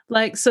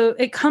 Like, so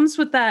it comes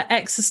with that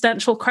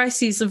existential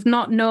crisis of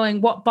not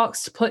knowing what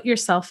box to put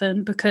yourself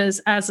in,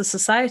 because as a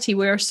society,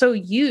 we are so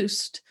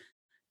used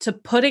to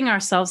putting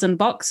ourselves in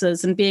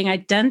boxes and being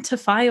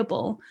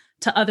identifiable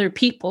to other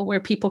people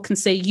where people can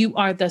say, you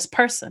are this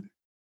person.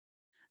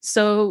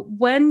 So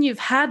when you've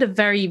had a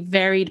very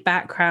varied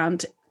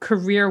background,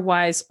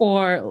 career-wise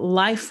or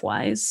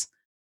life-wise,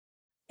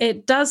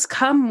 it does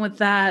come with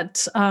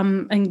that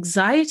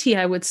anxiety,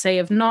 I would say,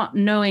 of not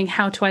knowing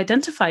how to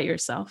identify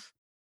yourself.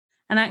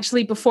 And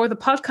actually, before the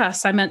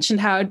podcast, I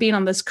mentioned how I'd been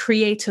on this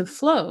creative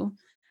flow.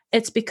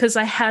 It's because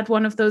I had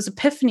one of those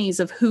epiphanies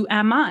of who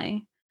am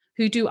I?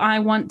 Who do I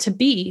want to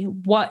be?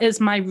 What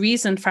is my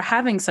reason for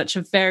having such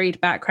a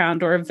varied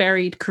background or a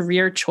varied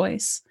career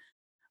choice?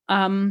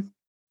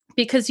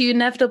 Because you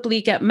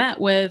inevitably get met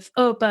with,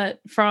 oh, but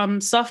from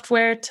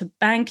software to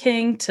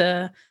banking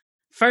to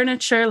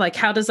furniture, like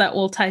how does that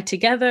all tie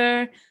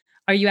together?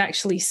 Are you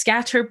actually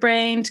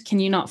scatterbrained? Can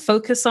you not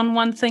focus on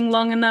one thing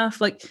long enough?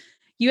 Like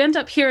you end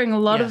up hearing a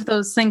lot of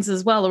those things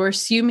as well, or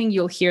assuming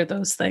you'll hear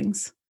those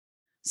things.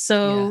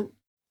 So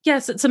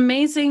yes, it's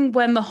amazing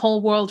when the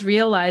whole world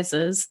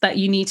realizes that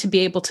you need to be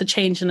able to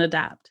change and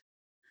adapt.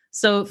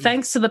 So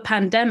thanks to the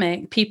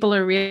pandemic, people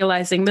are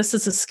realizing this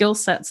is a skill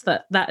set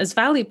that is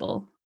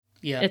valuable.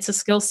 Yeah. It's a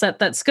skill set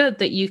that's good,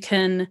 that you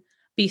can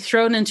be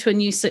thrown into a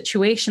new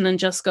situation and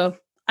just go,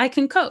 I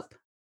can cope.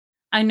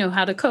 I know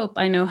how to cope.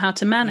 I know how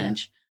to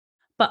manage.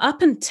 But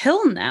up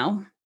until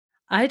now,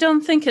 I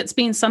don't think it's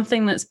been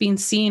something that's been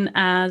seen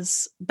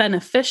as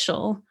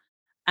beneficial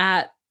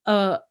at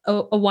a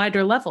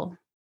wider level.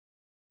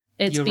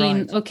 It's You're been,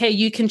 right. okay,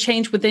 you can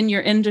change within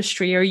your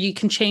industry or you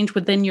can change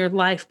within your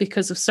life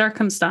because of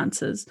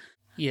circumstances.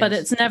 Yes. But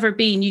it's never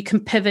been you can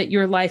pivot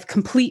your life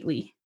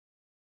completely.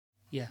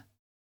 Yeah.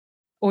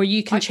 Or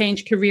you can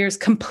change careers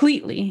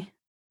completely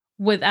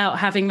without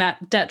having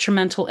that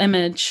detrimental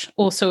image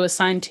also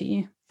assigned to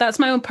you. That's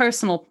my own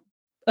personal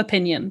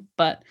opinion,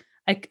 but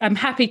I'm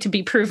happy to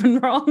be proven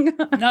wrong.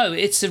 No,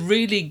 it's a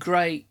really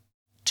great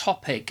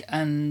topic,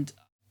 and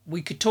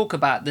we could talk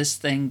about this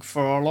thing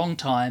for a long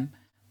time,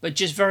 but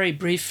just very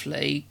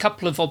briefly, a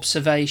couple of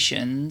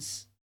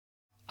observations.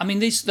 I mean,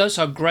 those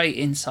are great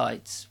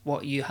insights,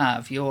 what you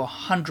have. You're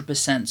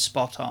 100%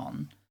 spot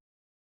on.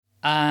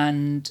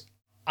 And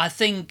I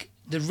think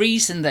the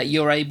reason that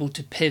you're able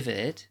to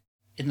pivot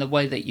in the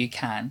way that you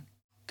can,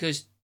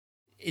 because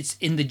it's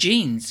in the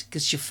genes,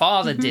 because your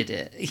father did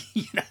it.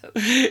 You know,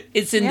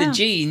 it's in the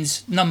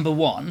genes, number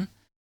one.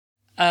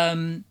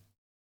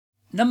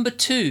 Number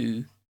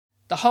two,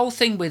 the whole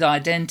thing with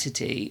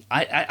identity,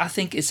 I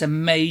think it's a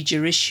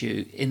major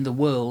issue in the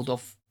world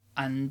of,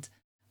 and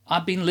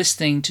I've been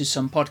listening to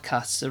some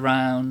podcasts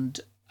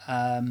around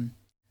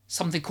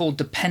something called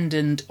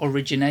dependent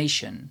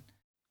origination,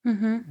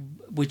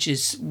 which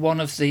is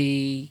one of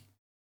the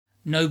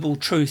noble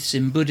truths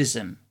in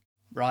Buddhism,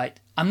 right?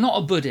 I'm not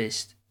a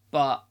Buddhist,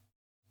 but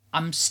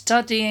I'm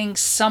studying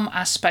some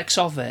aspects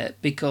of it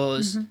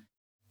because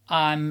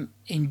I'm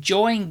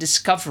enjoying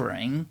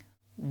discovering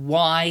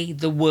why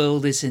the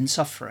world is in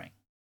suffering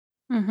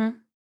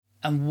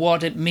and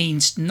what it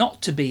means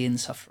not to be in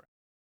suffering.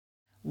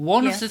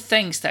 One of the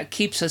things that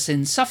keeps us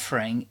in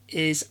suffering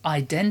is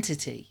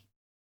identity.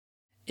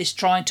 It's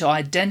trying to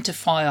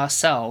identify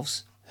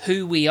ourselves,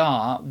 who we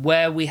are,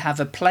 where we have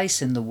a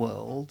place in the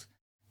world,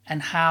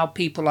 and how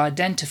people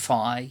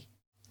identify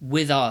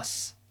with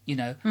us, you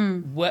know,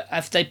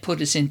 if they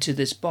put us into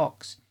this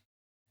box.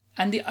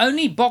 And the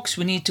only box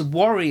we need to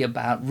worry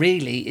about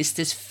really is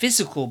this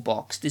physical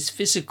box, this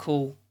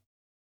physical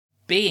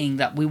being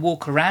that we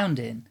walk around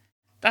in.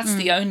 That's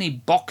the only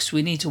box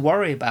we need to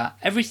worry about.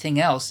 Everything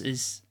else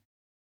is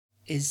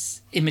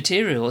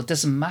immaterial. It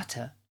doesn't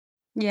matter.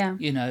 Yeah.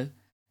 You know,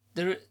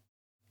 there,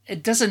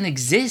 it doesn't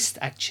exist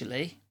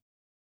actually.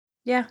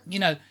 Yeah, You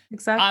know,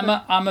 exactly.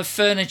 I'm a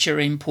furniture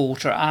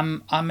importer.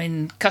 I'm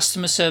in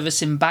customer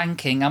service in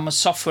banking. I'm a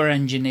software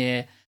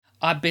engineer.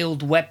 I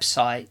build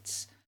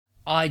websites.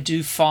 I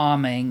do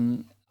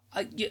farming.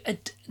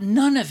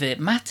 None of it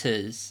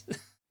matters.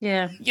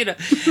 Yeah. You know,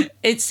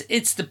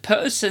 it's the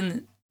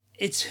person.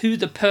 It's who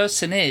the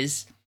person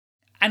is.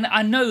 And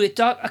I know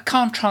I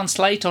can't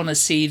translate on a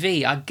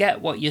CV. I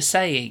get what you're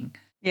saying.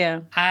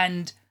 Yeah.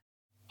 And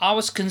I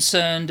was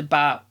concerned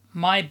about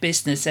my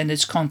business and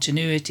its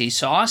continuity.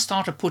 So I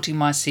started putting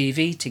my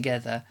CV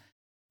together,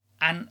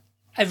 and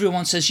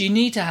everyone says you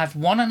need to have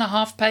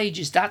 1.5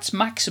 pages. That's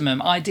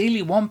maximum,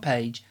 ideally 1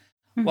 page.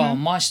 Well,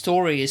 my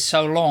story is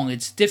so long,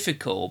 it's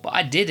difficult, but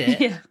I did it.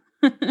 Yeah.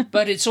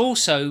 But it's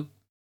also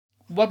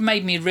what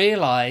made me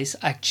realize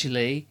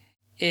actually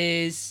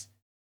is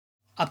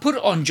I put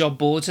it on job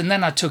boards and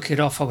then I took it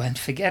off. I went,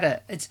 forget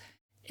it.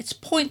 It's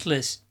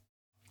pointless.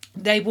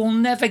 They will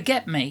never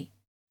get me.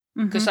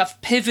 Because I've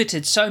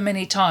pivoted so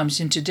many times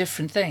into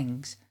different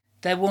things.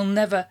 They will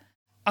never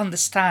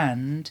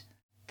understand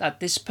that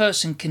this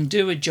person can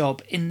do a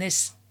job in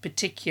this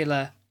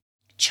particular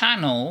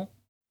channel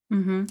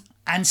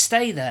and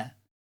stay there.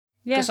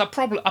 Because I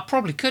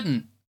probably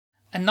couldn't.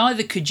 And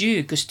neither could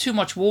you, because too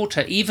much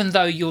water, even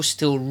though you're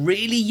still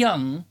really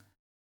young,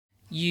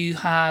 you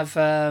have,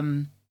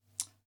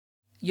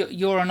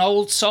 you're an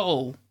old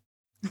soul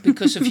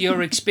because of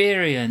your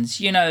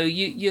experience. You know,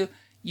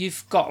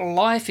 you've got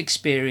life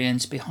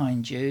experience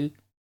behind you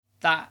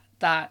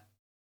that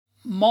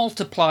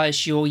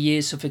multiplies your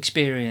years of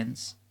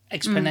experience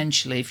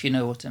exponentially, if you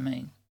know what I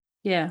mean.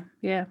 Yeah,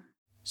 yeah.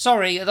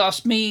 Sorry,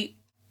 that's me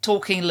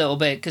talking a little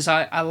bit because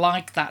I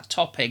like that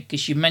topic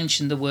because you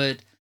mentioned the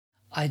word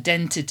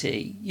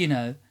identity, you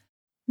know.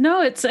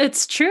 No,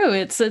 it's true.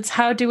 It's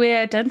how do we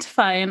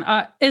identify, and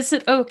is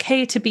it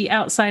okay to be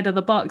outside of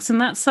the box?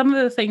 And that's some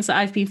of the things that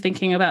I've been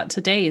thinking about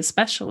today,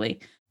 especially.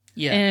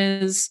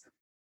 Yeah.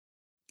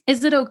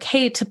 Is it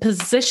okay to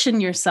position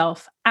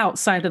yourself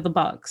outside of the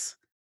box?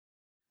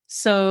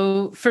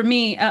 So for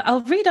me,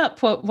 I'll read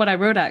up what I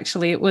wrote.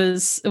 Actually, it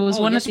was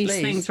one of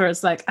these things where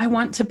it's like I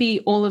want to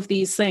be all of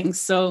these things.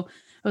 So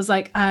it was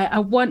like I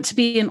want to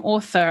be an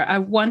author. I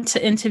want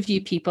to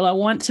interview people. I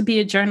want to be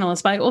a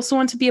journalist, but I also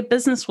want to be a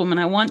businesswoman.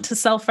 I want to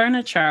sell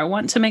furniture. I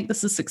want to make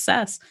this a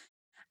success.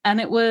 And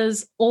it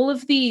was all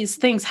of these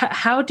things.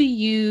 How do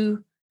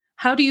you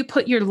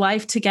put your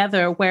life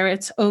together where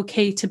it's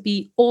okay to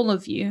be all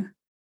of you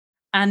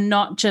and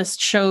not just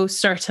show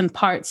certain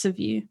parts of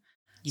you?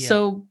 Yeah.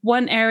 So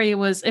one area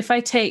was, if I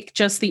take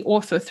just the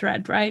author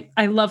thread, right?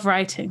 I love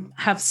writing,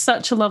 have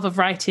such a love of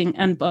writing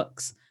and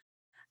books.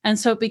 And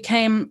so it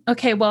became,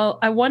 okay, well,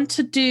 I want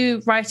to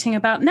do writing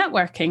about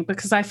networking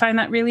because I find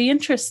that really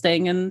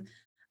interesting. And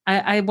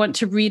I want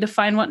to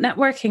redefine what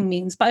networking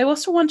means. But I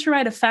also want to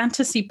write a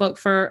fantasy book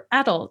for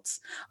adults.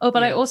 Oh,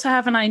 but I also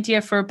have an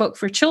idea for a book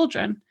for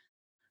children.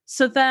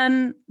 So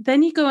then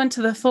you go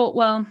into the thought,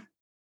 well,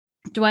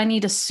 do I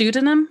need a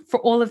pseudonym for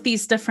all of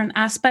these different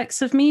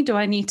aspects of me? Do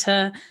I need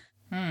to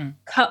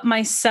cut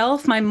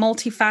myself, my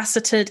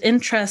multifaceted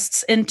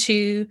interests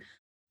into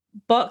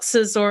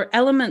boxes or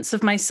elements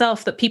of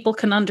myself that people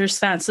can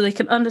understand so they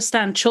can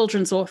understand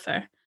children's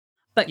author?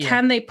 But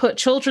can they put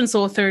children's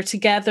author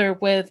together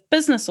with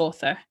business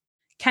author?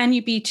 Can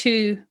you be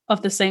two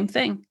of the same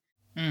thing?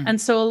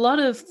 And so a lot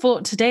of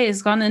thought today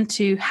has gone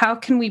into how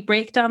can we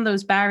break down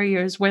those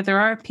barriers where there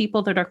are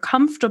people that are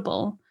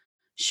comfortable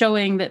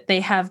showing that they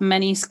have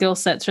many skill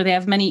sets or they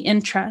have many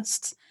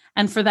interests,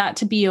 and for that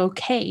to be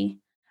okay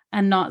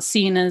and not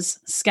seen as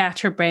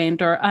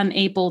scatterbrained or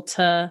unable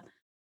to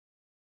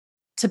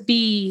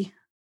be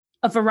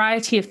a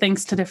variety of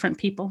things to different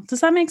people.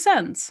 Does that make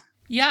sense?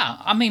 Yeah,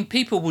 I mean,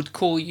 people would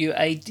call you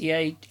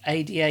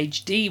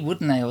ADHD,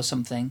 wouldn't they, or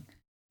something?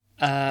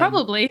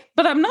 Probably,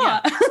 but I'm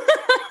not. Yeah.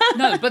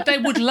 No, but they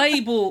would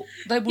label.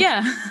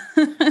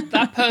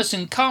 That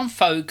person can't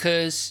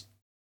focus.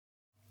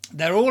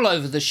 They're all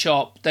over the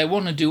shop. They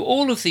want to do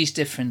all of these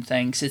different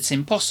things. It's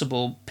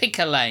impossible. Pick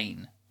a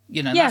lane.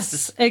 You know,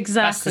 yes, exactly.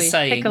 That's the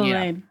saying. Pick a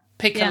lane.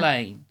 Pick a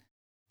lane,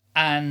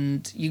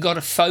 and you got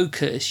to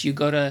focus. You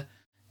got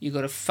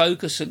to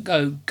focus and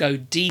go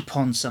deep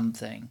on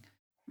something.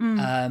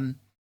 And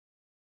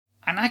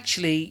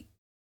actually,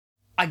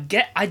 I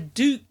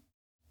do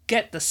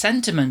get the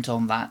sentiment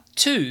on that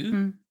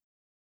too,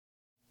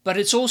 but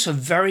it's also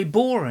very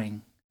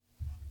boring.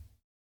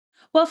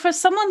 Well, for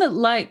someone that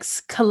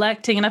likes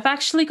collecting, and I've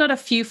actually got a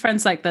few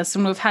friends like this,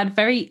 and we've had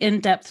very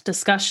in-depth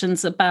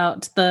discussions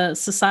about the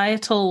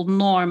societal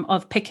norm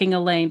of picking a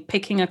lane,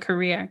 picking a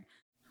career,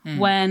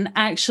 when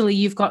actually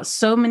you've got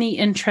so many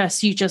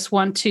interests, you just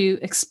want to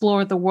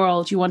explore the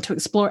world, you want to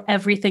explore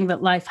everything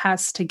that life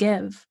has to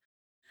give.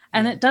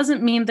 And it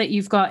doesn't mean that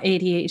you've got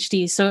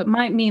ADHD. So it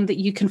might mean that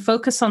you can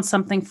focus on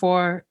something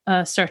for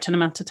a certain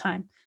amount of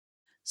time.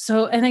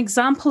 So an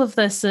example of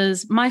this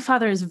is my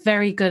father is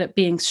very good at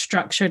being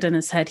structured in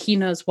his head. He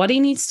knows what he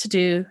needs to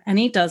do and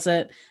he does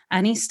it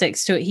and he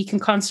sticks to it. He can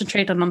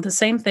concentrate on the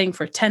same thing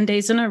for 10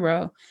 days in a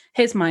row.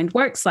 His mind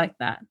works like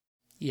that.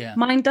 Yeah.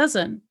 Mine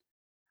doesn't.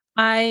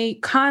 I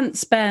can't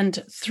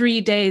spend 3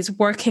 days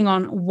working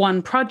on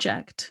one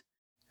project.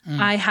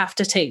 I have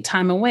to take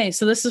time away.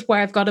 So this is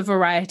where I've got a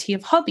variety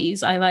of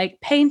hobbies. I like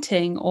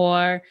painting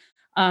or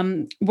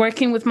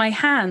working with my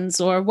hands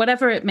or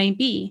whatever it may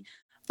be.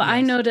 But I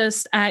Yes.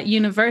 noticed at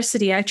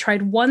university, I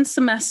tried one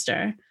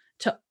semester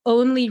to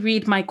only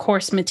read my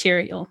course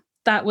material.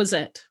 That was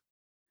it.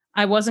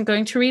 I wasn't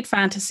going to read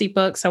fantasy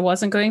books. I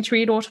wasn't going to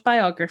read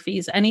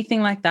autobiographies,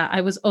 anything like that.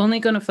 I was only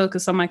going to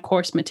focus on my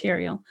course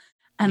material.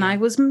 And I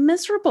was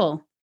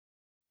miserable.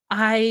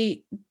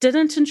 I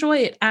didn't enjoy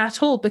it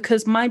at all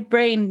because my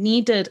brain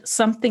needed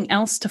something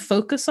else to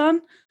focus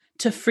on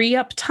to free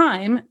up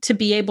time to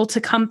be able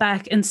to come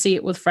back and see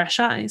it with fresh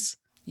eyes.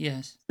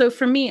 Yes. So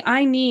for me,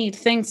 I need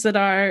things that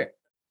are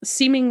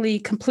seemingly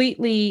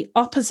completely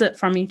opposite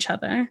from each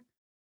other,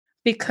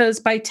 because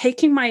by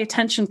taking my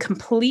attention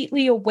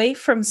completely away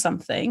from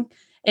something,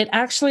 it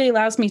actually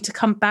allows me to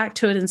come back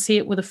to it and see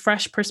it with a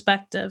fresh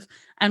perspective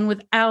and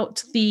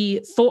without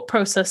the thought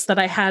process that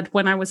I had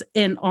when I was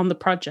in on the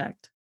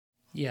project.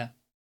 Yeah.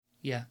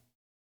 Yeah.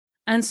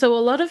 And so a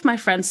lot of my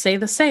friends say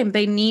the same.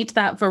 They need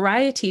that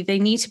variety. They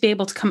need to be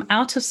able to come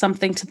out of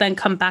something to then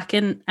come back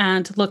in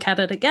and look at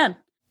it again.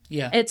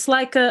 Yeah. It's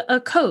like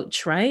a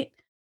coach, right?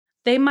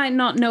 They might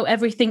not know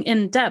everything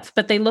in depth,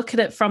 but they look at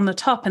it from the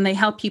top and they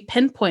help you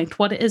pinpoint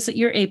what it is that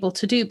you're able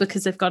to do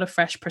because they've got a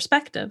fresh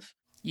perspective.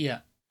 Yeah.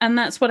 And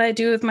that's what I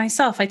do with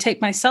myself. I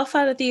take myself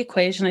out of the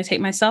equation. I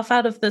take myself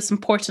out of this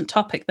important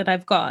topic that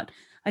I've got.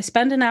 I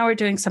spend an hour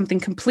doing something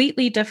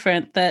completely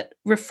different that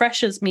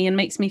refreshes me and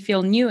makes me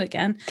feel new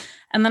again.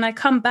 And then I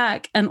come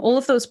back and all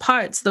of those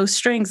parts, those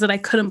strings that I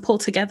couldn't pull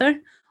together,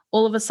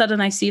 all of a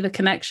sudden I see the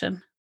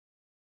connection.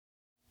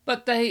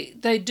 But they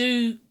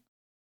do.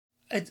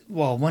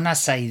 Well, when I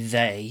say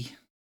they,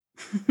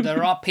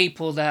 there are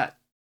people that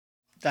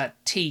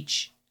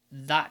teach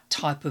that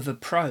type of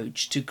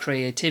approach to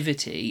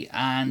creativity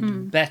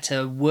and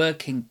better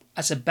working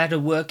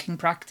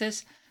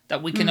practice,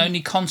 that we can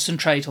only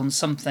concentrate on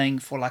something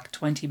for like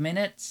 20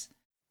 minutes.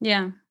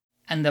 Yeah.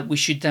 And that we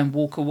should then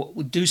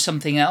do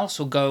something else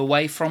or go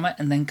away from it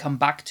and then come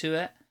back to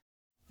it.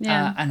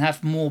 Yeah. And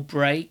have more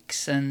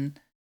breaks. And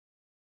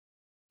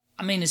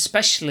I mean,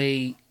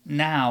 especially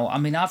now, I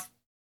mean,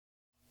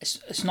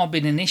 it's not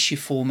been an issue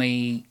for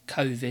me,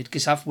 COVID,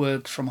 because I've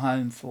worked from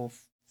home for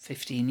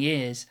 15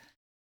 years.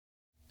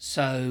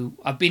 So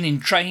I've been in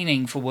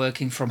training for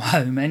working from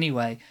home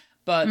anyway.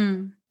 But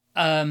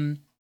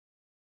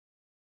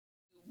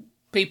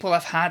people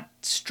have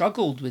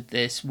struggled with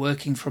this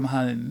working from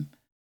home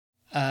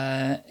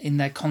in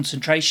their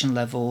concentration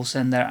levels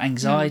and their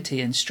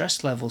anxiety and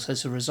stress levels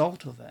as a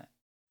result of it.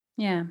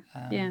 Yeah.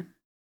 Yeah.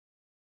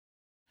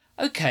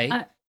 Okay.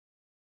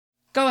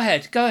 Go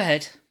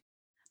ahead.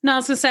 No, I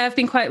was going to say I've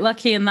been quite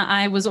lucky in that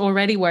I was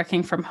already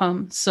working from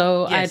home.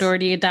 So Yes. I'd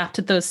already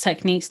adapted those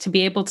techniques to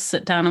be able to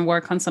sit down and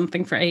work on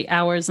something for 8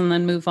 hours and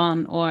then move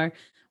on. Or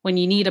when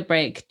you need a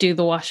break, do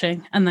the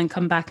washing and then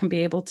come back and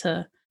be able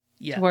to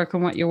work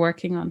on what you're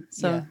working on.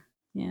 So,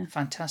 yeah.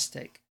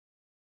 Fantastic.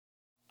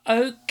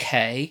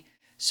 Okay.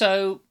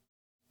 So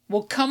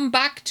we'll come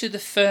back to the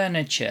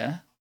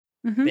furniture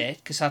bit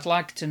because I'd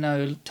like to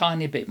know a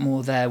tiny bit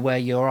more there where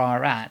you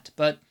are at.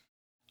 But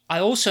I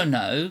also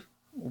know,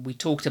 we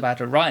talked about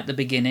it right at the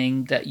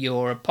beginning, that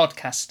you're a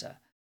podcaster.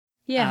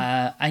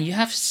 Yeah. And you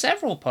have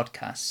several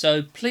podcasts.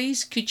 So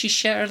please, could you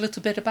share a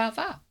little bit about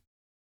that?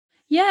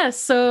 Yeah,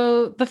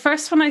 so the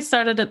first one I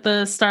started at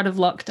the start of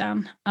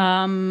lockdown,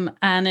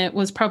 and it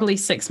was probably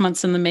 6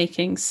 months in the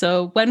making.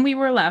 So when we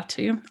were allowed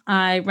to,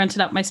 I rented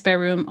out my spare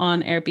room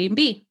on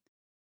Airbnb.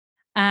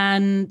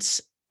 And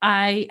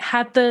I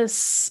had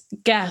this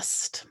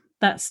guest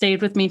that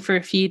stayed with me for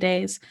a few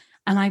days,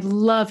 and I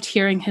loved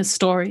hearing his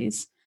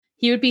stories.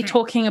 He would be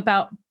talking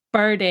about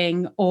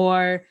birding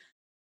or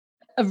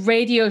a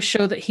radio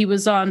show that he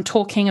was on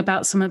talking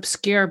about some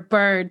obscure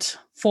bird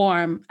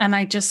form. And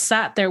I just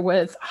sat there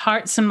with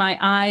hearts in my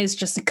eyes,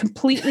 just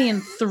completely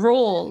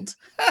enthralled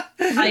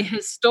by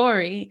his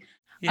story.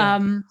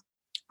 Yeah.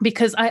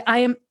 Because I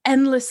am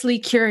endlessly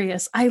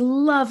curious. I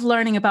love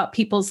learning about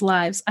people's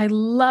lives. I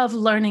love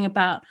learning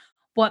about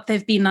what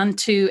they've been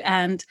unto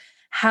and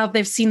how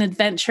they've seen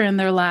adventure in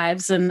their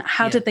lives and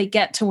how did they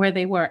get to where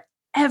they were.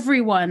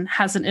 Everyone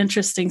has an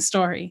interesting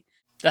story.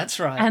 That's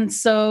right. And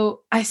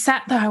so I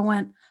sat there, I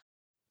went,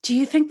 do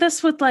you think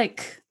this would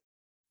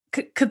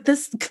could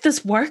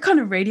this work on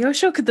a radio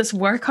show? Could this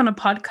work on a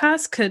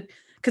podcast?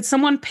 Could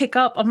someone pick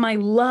up on my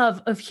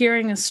love of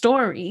hearing a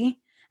story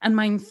and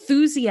my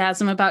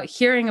enthusiasm about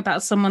hearing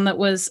about someone that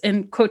was,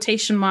 in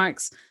quotation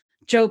marks,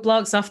 Joe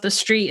Blogs off the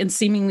street and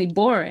seemingly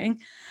boring?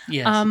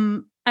 Yes.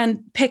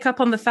 And pick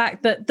up on the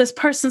fact that this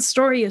person's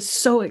story is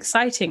so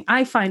exciting.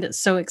 I find it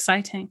so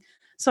exciting.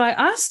 So I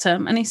asked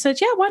him and he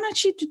said, yeah, why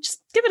don't you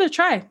just give it a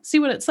try, see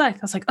what it's like? I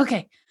was like,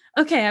 okay,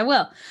 I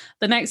will.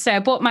 The next day I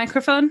bought a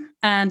microphone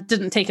and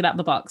didn't take it out of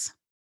the box.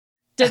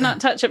 Did not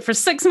touch it for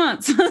 6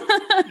 months.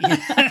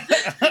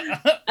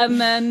 And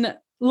then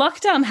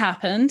lockdown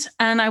happened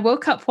and I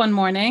woke up one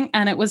morning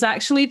and it was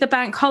actually the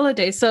bank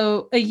holiday.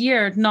 So a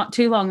year, not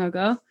too long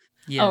ago,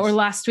 or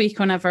last week,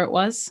 whenever it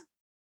was.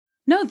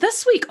 No,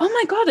 this week. Oh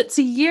my God, it's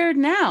a year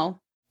now.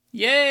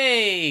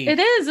 Yay! It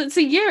is. It's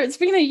a year. It's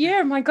been a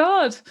year. My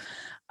God.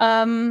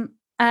 And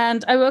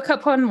I woke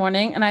up one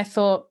morning and I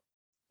thought,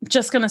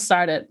 just going to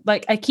start it.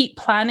 Like I keep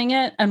planning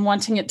it and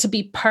wanting it to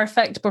be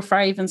perfect before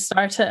I even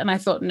start it. And I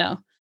thought, no,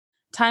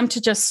 time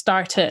to just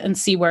start it and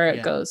see where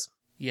it goes.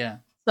 Yeah.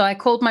 So I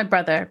called my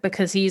brother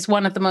because he's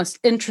one of the most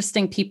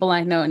interesting people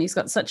I know. And he's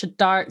got such a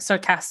dark,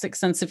 sarcastic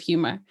sense of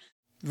humor.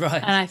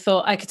 Right. And I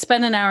thought I could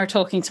spend an hour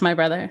talking to my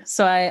brother.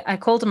 So I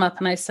called him up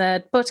and I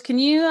said, but can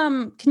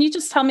you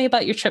just tell me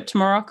about your trip to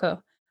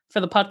Morocco for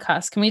the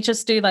podcast? Can we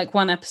just do like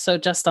one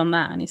episode just on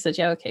that? And he said,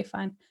 yeah, okay,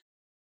 fine.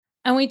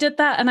 And we did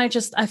that. And I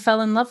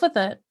fell in love with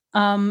it.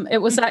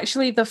 It was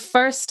actually the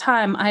first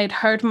time I had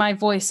heard my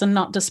voice and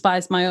not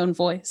despised my own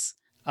voice.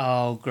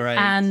 Oh, great.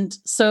 And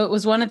so it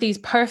was one of these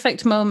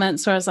perfect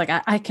moments where I was like,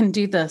 I can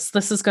do this.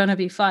 This is going to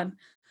be fun.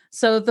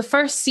 So the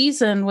first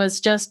season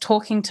was just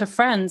talking to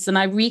friends, and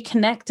I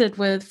reconnected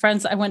with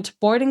friends I went to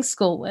boarding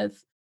school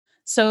with.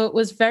 So it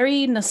was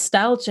very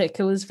nostalgic.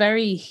 It was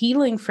very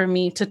healing for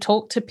me to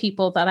talk to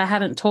people that I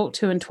hadn't talked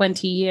to in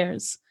 20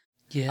 years.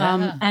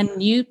 Yeah. And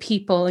new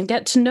people, and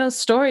get to know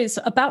stories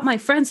about my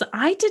friends that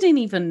I didn't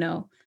even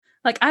know.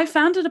 Like I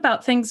found out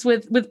about things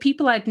with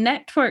people I'd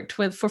networked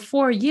with for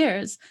 4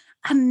 years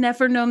and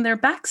never known their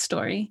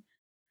backstory.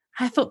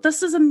 I thought,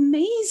 this is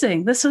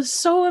amazing. This is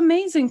so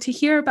amazing to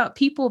hear about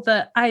people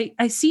that I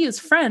see as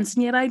friends,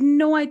 and yet I had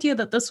no idea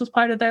that this was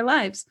part of their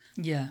lives.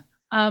 Yeah.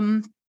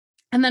 And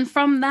then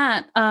from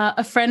that,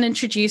 a friend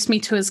introduced me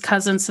to his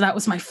cousin. So that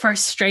was my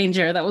first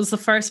stranger. That was the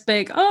first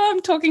big,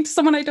 I'm talking to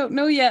someone I don't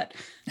know yet.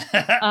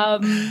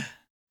 And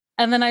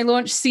then I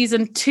launched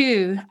season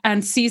 2,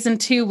 and season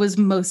 2 was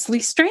mostly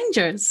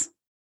strangers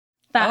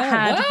that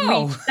had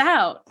reached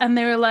out, and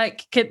they were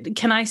like,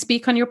 can I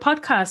speak on your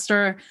podcast?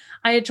 Or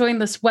I had joined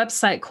this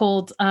website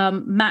called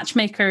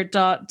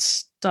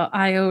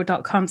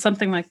matchmaker.io.com,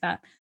 something like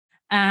that,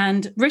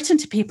 and written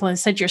to people and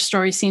said, your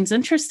story seems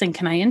interesting.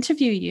 Can I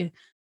interview you?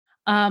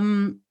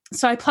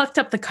 So I plucked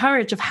up the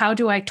courage of, how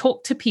do I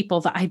talk to people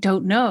that I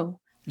don't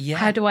know? Yeah.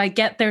 How do I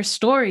get their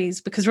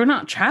stories? Because we're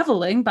not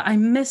traveling, but I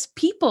miss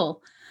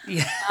people.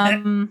 Yeah.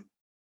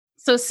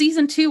 So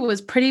season 2 was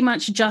pretty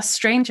much just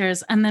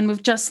strangers. And then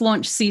we've just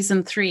launched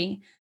season 3,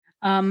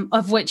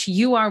 of which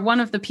you are one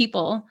of the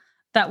people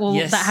that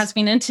has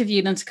been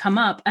interviewed and to come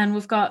up. And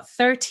we've got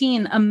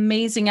 13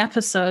 amazing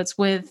episodes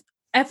with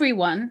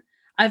everyone.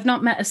 I've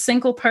not met a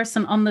single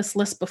person on this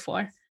list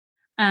before,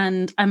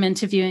 and I'm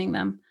interviewing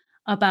them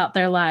about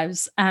their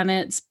lives. And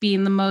it's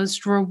been the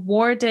most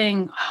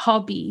rewarding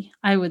hobby,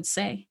 I would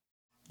say,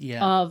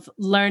 of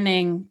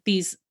learning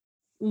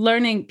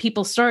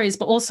people's stories,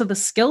 but also the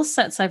skill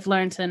sets I've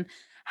learned. And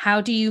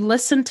how do you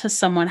listen to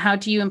someone? How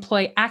do you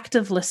employ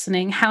active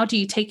listening? How do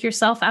you take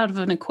yourself out of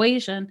an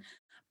equation?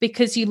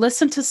 Because you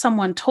listen to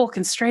someone talk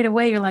and straight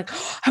away you're like,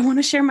 I want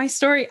to share my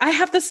story. I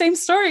have the same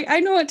story. I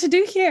know what to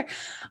do here.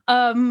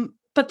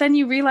 But then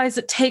you realize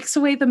it takes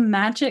away the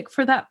magic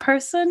for that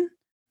person.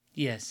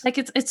 Yes. Like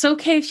it's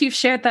okay if you've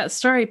shared that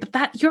story, but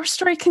that your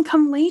story can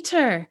come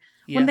later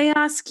when they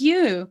ask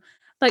you.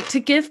 Like, to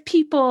give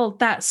people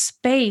that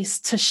space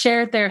to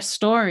share their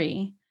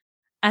story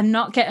and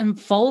not get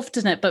involved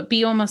in it, but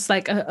be almost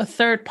like a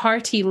third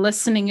party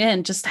listening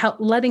in, just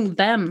letting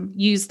them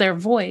use their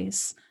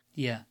voice.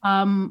 Yeah.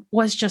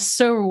 Was just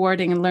so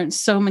rewarding, and learned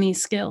so many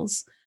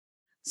skills.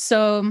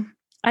 So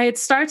I had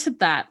started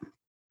that.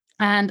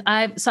 And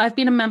I've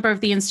been a member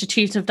of the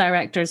Institute of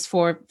Directors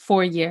for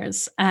 4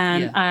 years,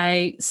 and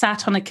I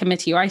sat on a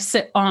committee, or I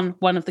sit on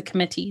one of the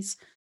committees.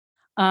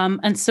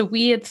 And so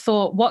we had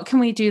thought, what can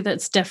we do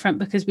that's different?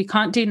 Because we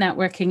can't do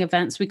networking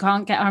events. We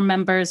can't get our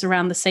members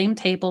around the same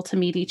table to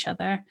meet each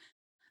other.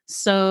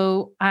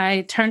 So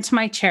I turned to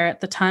my chair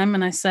at the time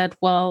and I said,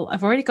 well,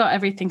 I've already got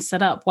everything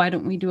set up. Why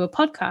don't we do a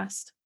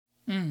podcast?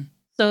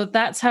 So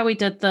that's how we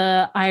did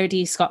the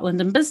IOD Scotland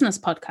and Business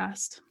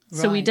podcast.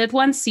 Right. So we did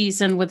one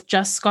season with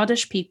just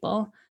Scottish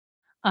people.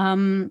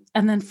 And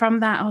then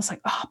from that, I was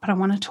like, but I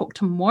want to talk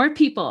to more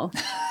people.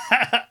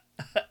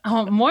 I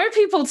want more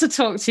people to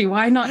talk to.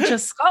 Why not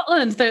just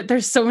Scotland?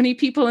 There's so many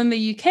people in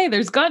the UK.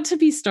 There's got to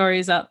be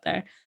stories out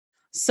there.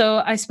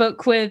 So I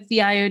spoke with the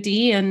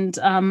IOD, and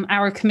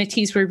our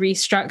committees were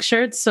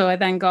restructured. So I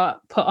then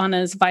got put on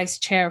as vice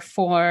chair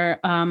for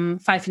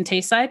Fife and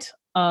Tayside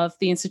of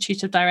the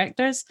Institute of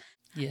Directors.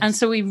 Yes. And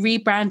so we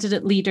rebranded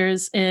it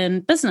Leaders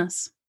in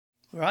Business.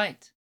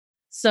 Right.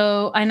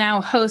 So I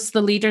now host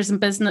the Leaders in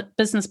Business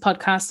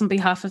podcast on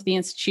behalf of the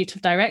Institute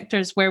of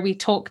Directors, where we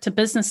talk to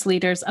business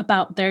leaders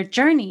about their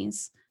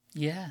journeys.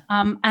 Yeah.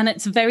 And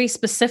it's very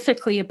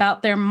specifically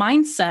about their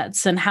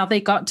mindsets and how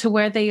they got to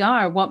where they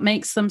are, what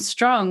makes them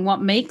strong,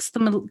 what makes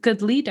them a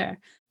good leader.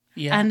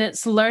 Yeah. And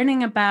it's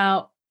learning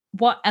about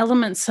what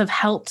elements have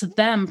helped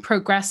them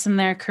progress in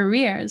their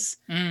careers,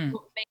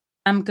 what makes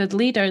them good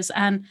leaders.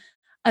 And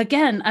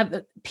again,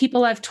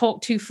 people I've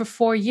talked to for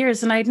 4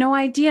 years, and I had no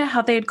idea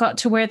how they had got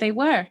to where they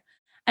were.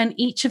 And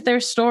each of their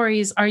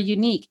stories are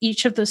unique.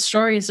 Each of the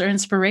stories are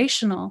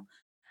inspirational.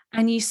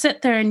 And you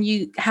sit there and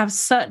you have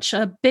such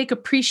a big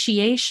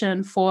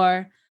appreciation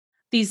for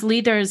these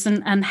leaders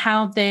and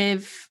how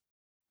they've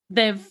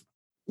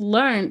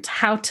learned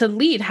how to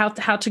lead, how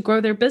to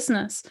grow their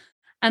business.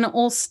 And it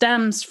all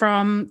stems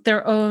from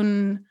their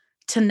own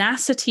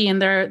tenacity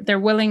and their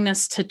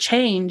willingness to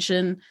change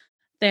and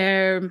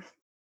their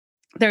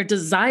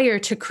desire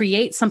to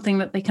create something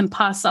that they can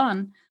pass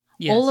on.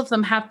 Yes. All of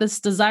them have this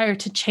desire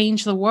to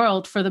change the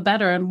world for the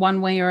better in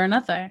one way or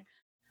another.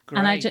 Great.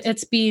 And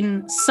it's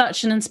been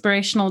such an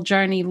inspirational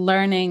journey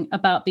learning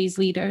about these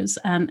leaders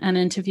and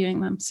interviewing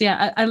them. So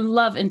yeah, I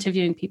love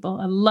interviewing people.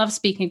 I love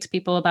speaking to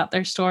people about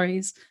their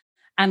stories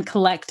and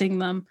collecting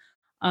them.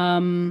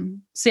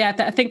 So yeah,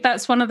 I think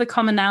that's one of the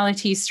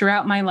commonalities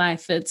throughout my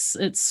life. It's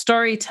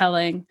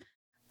storytelling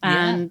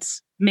and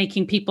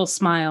making people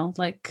smile,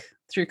 like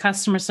through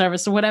customer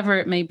service or whatever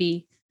it may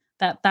be.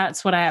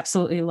 That's what I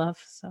absolutely love.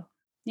 So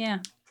yeah.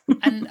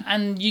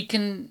 and you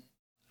can,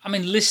 I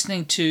mean,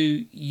 listening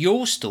to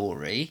your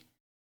story,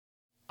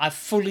 I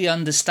fully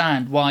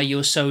understand why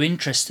you're so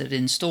interested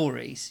in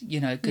stories,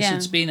 because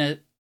it's been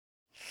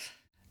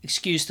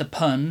excuse the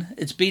pun,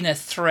 it's been a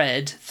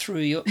thread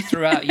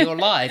throughout your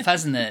life,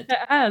 hasn't it? It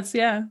has,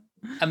 yeah.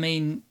 I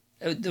mean,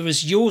 there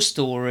was your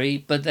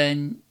story, but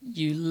then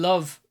you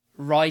love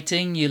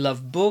writing, you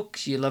love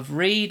books, you love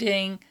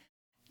reading,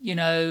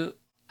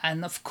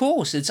 and of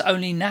course it's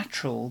only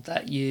natural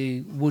that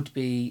you would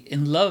be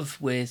in love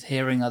with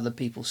hearing other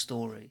people's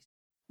stories.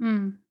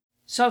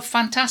 So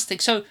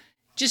fantastic. So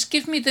just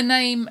give me the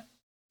name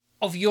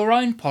of your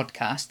own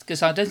podcast,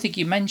 because I don't think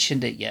you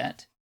mentioned it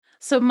yet.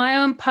 So my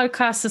own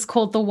podcast is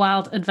called the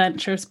Wild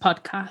Adventures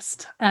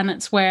Podcast, and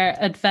it's where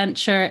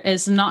adventure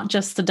is not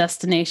just the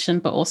destination,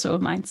 but also a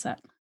mindset.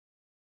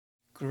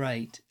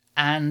 Great.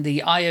 And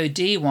the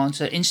IOD one,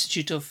 so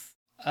Institute of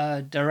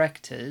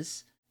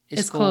Directors,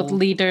 is called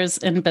Leaders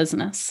in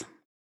Business.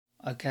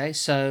 Okay,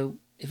 so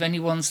if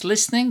anyone's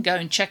listening, go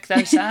and check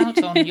those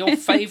out on your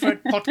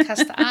favorite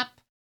podcast app.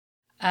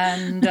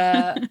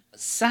 And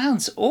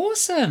sounds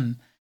awesome.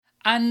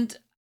 And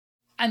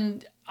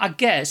I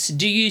guess,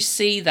 do you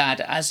see that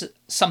as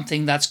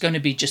something that's going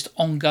to be just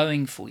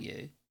ongoing for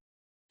you?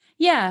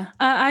 Yeah,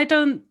 I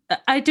do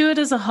it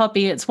as a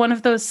hobby. It's one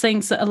of those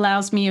things that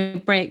allows me a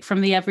break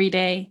from the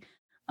everyday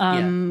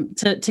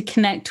to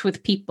connect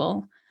with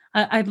people.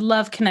 I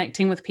love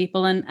connecting with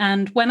people.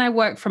 And when I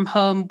work from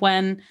home,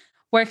 when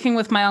working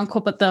with my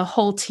uncle, but the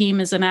whole team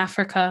is in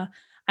Africa,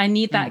 I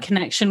need that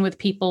connection with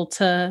people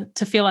to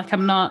feel like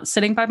I'm not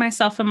sitting by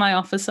myself in my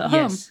office at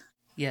home.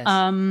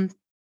 Yes.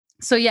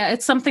 So yeah,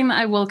 it's something that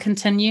I will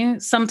continue.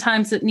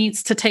 Sometimes it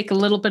needs to take a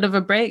little bit of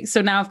a break.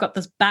 So now I've got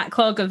this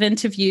backlog of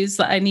interviews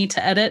that I need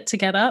to edit to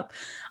get up,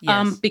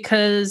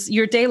 because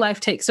your day life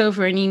takes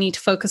over and you need to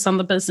focus on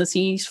the business.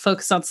 You need to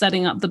focus on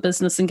setting up the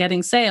business and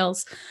getting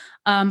sales.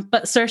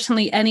 But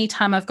certainly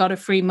anytime I've got a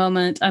free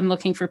moment, I'm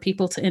looking for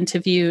people to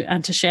interview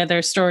and to share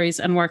their stories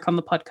and work on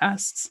the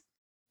podcasts.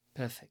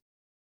 Perfect.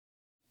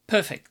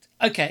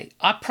 Okay,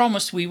 I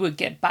promised we would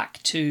get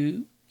back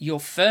to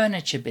your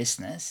furniture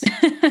business.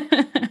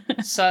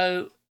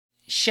 So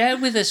share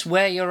with us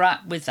where you're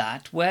at with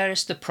that. Where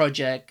is the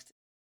project?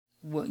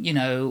 What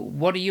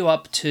are you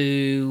up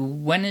to?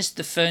 When is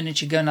the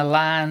furniture going to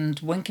land?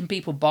 When can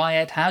people buy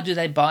it? How do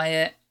they buy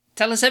it?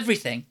 Tell us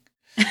everything.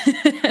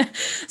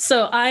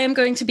 So I am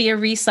going to be a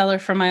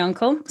reseller for my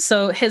uncle.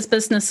 So his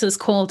business is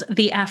called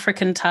The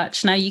African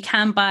Touch. Now you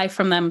can buy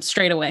from them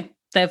straight away.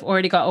 They've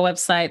already got a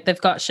website. They've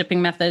got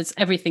shipping methods,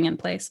 everything in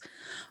place.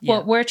 Yeah.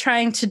 What we're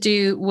trying to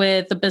do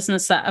with the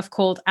business that I've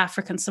called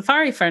African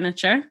Safari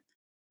Furniture,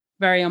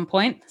 very on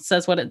point,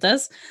 says what it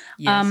does,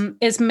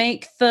 is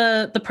make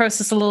the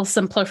process a little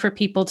simpler for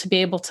people to be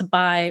able to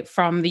buy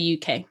from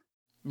the UK.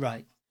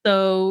 Right.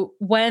 So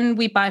when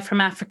we buy from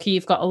Africa,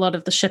 you've got a lot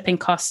of the shipping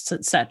costs,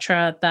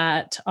 etc.,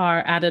 that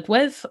are added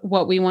with.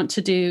 What we want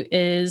to do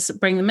is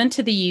bring them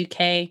into the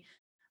UK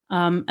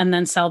and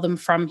then sell them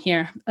from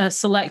here.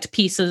 Select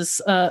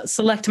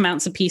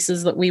amounts of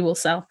pieces that we will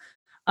sell.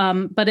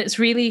 But it's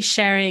really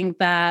sharing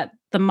that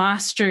the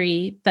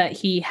mastery that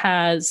he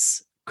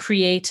has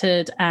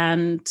created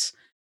and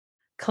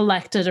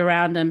collected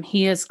around him.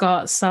 He has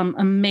got some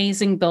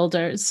amazing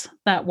builders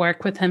that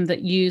work with him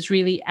that use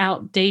really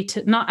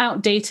not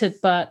outdated,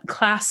 but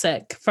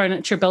classic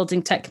furniture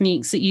building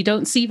techniques that you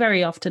don't see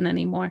very often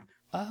anymore.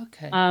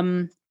 Okay.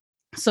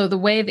 So the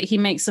way that he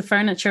makes the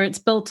furniture, it's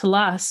built to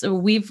last. So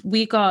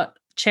we got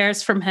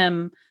chairs from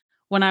him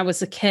when I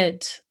was a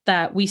kid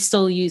that we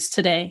still use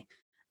today.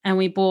 And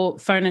we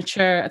bought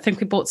furniture. I think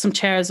we bought some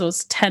chairs, it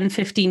was 10,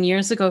 15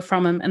 years ago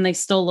from him, and they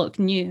still look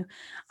new.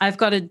 I've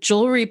got a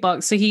jewelry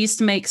box. So he used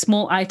to make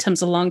small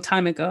items a long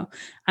time ago.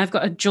 I've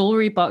got a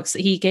jewelry box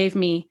that he gave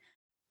me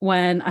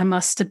when I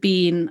must have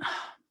been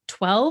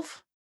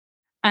 12,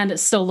 and it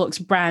still looks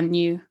brand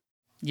new.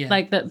 Yeah.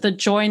 Like the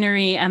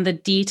joinery and the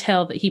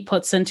detail that he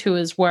puts into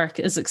his work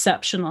is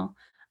exceptional.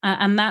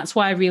 And that's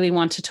why I really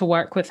wanted to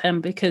work with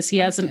him, because he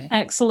has an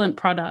excellent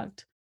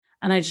product.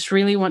 And I just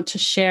really want to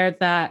share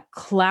that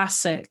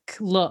classic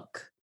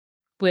look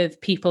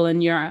with people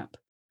in Europe.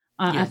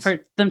 And for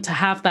them to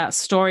have that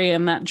story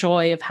and that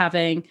joy of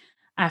having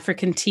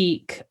African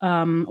teak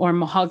or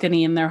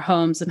mahogany in their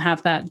homes, and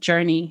have that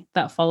journey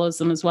that follows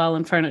them as well,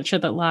 and furniture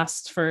that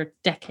lasts for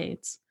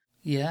decades.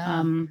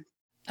 Yeah. And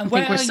I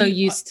think we're so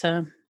used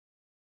to...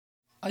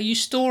 Are you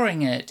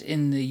storing it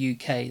in the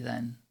UK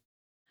then?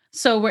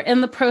 So we're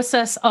in the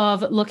process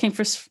of looking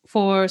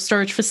for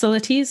storage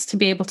facilities to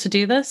be able to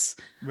do this.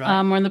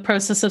 Right. We're in the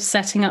process of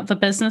setting up the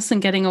business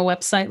and getting a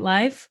website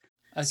live.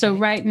 Okay. So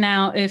right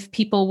now, if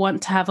people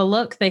want to have a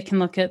look, they can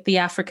look at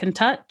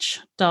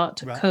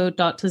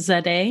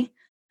theafricantouch.co.za,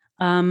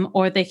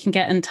 or they can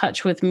get in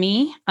touch with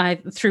me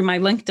through my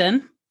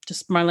LinkedIn,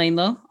 just Marlene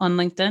Lowe on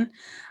LinkedIn,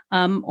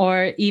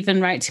 or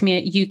even write to me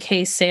at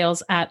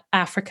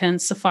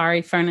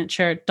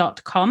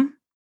uksales@africansafarifurniture.com.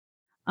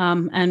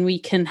 And we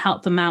can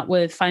help them out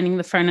with finding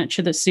the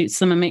furniture that suits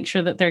them and make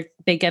sure that they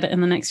get it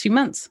in the next few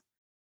months.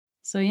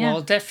 So, yeah.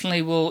 Well,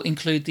 definitely we'll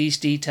include these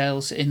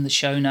details in the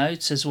show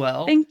notes as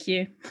well. Thank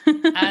you.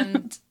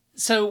 And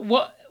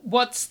so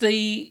what's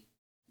the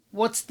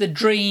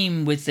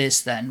dream with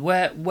this then?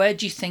 Where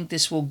do you think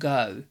this will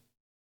go?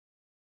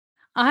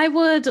 I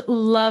would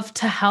love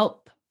to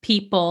help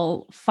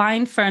people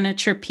find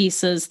furniture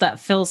pieces that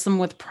fills them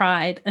with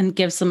pride and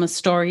gives them a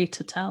story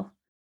to tell.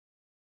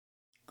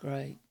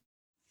 Great.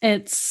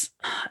 It's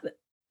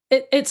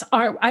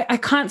art. I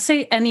can't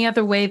say any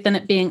other way than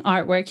it being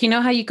artwork. You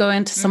know how you go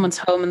into someone's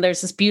home and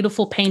there's this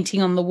beautiful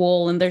painting on the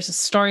wall and there's a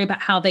story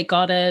about how they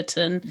got it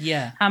and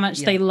how much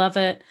they love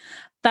it.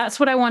 That's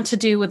what I want to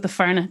do with the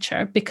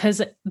furniture,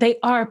 because they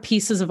are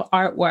pieces of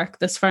artwork,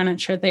 this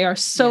furniture. They are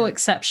so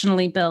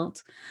exceptionally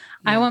built.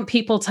 I want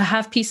people to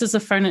have pieces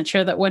of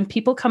furniture that when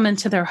people come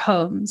into their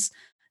homes,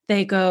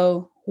 they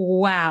go,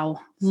 wow,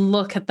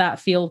 look at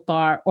that field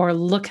bar, or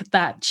look at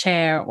that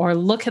chair, or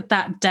look at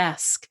that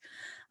desk.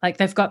 Like,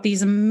 they've got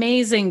these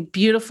amazing,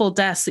 beautiful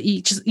desks that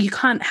you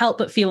can't help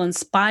but feel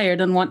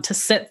inspired and want to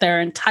sit there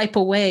and type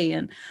away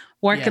and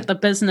work at the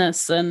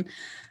business. And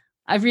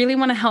I really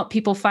want to help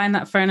people find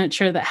that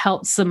furniture that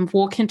helps them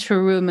walk into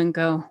a room and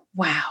go,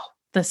 wow,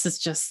 this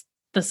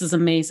is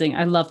amazing.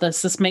 I love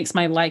this. This makes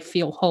my life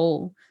feel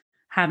whole,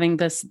 having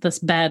this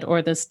bed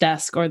or this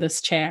desk or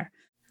this chair.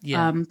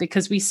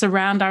 Because we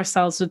surround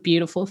ourselves with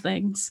beautiful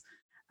things.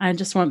 I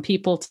just want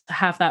people to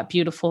have that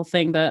beautiful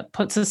thing that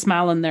puts a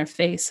smile on their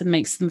face and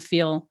makes them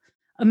feel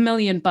 $1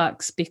 million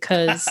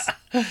because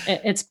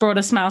it's brought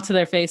a smile to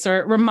their face, or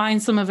it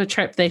reminds them of a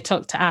trip they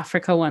took to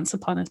Africa once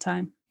upon a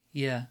time.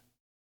 Yeah.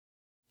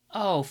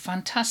 Oh,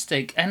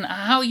 fantastic. And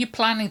how are you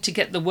planning to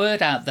get the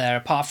word out there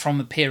apart from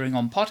appearing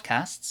on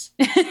podcasts?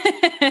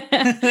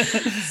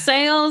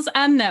 Sales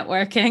and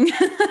networking.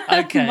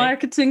 Okay.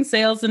 Marketing,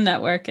 sales and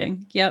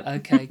networking. Yep.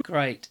 Okay,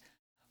 great.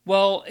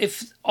 Well,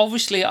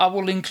 obviously I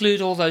will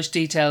include all those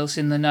details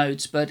in the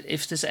notes, but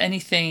if there's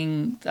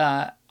anything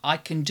that I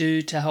can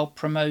do to help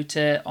promote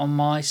it on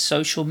my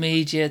social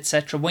media,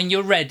 etc., when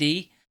you're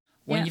ready,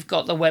 when you've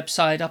got the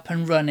website up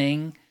and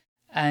running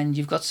and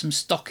you've got some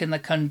stock in the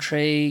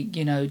country,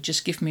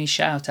 just give me a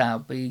shout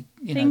out. Be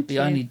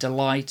only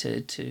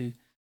delighted to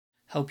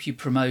help you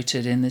promote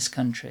it in this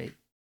country.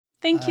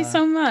 Thank you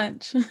so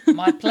much.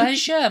 My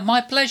pleasure. My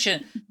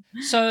pleasure.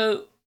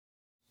 So,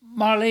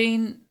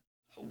 Marlene,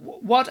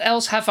 what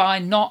else have I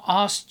not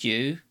asked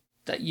you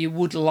that you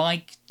would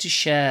like to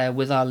share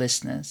with our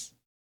listeners?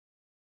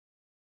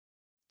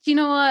 You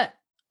know what?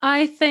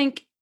 I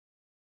think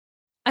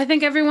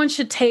everyone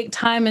should take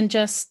time and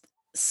just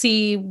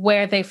see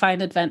where they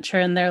find adventure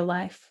in their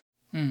life.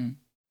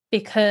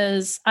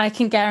 Because I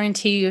can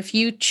guarantee you, if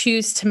you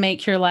choose to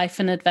make your life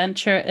an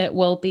adventure, it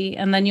will be.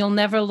 And then you'll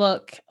never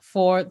look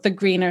for the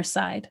greener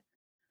side.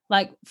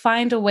 Like,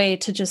 find a way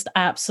to just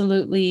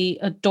absolutely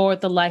adore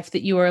the life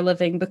that you are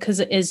living, because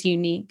it is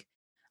unique.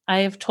 I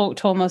have talked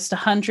to almost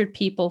 100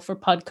 people for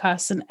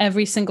podcasts, and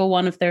every single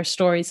one of their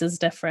stories is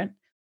different.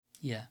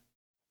 Yeah.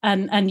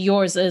 And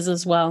yours is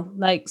as well.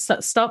 Like,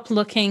 stop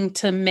looking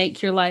to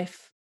make your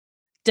life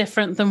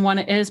different than what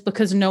it is,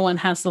 because no one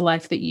has the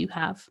life that you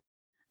have.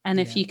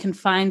 And if you can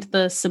find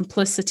the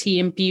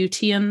simplicity and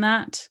beauty in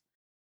that,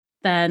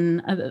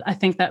 then I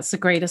think that's the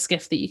greatest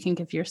gift that you can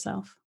give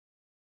yourself.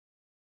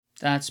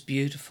 That's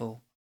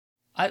beautiful.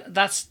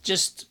 That's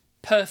just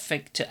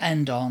perfect to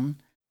end on.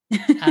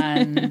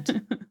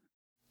 And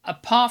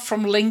apart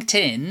from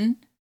LinkedIn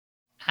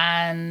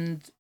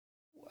and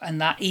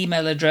that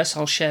email address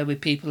I'll share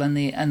with people, and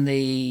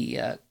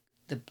the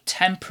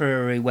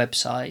temporary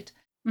website,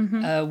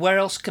 where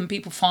else can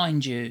people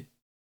find you?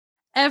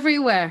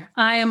 Everywhere.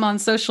 I am on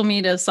social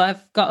media, so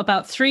I've got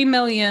about 3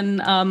 million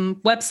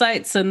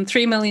websites and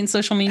 3 million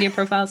social media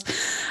profiles.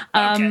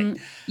 Okay.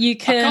 You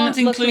can I can't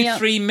include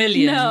 3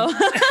 million. No.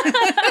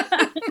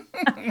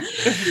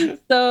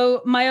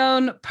 So my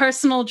own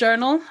personal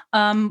journal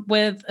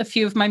with a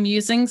few of my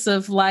musings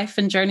of life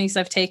and journeys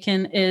I've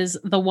taken is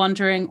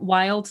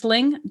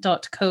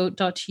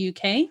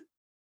thewanderingwildling.co.uk.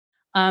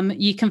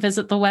 You can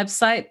visit the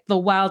website,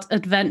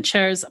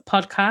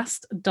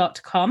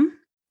 thewildadventurespodcast.com.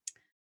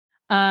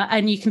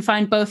 And you can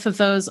find both of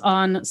those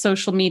on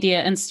social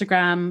media,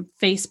 Instagram,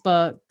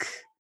 Facebook.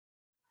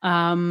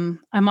 I'm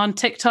on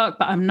TikTok,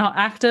 but I'm not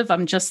active.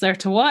 I'm just there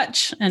to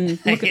watch and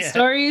look at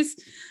stories.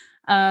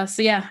 At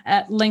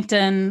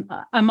LinkedIn.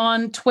 I'm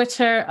on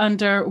Twitter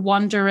under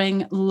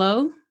Wandering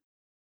Lowe.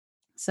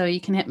 So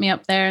you can hit me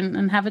up there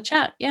and have a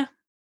chat. Yeah.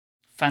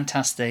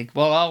 Fantastic.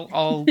 Well,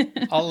 I'll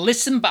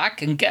listen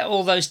back and get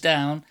all those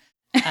down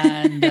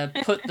and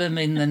put them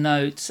in the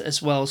notes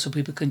as well, so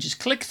people can just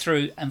click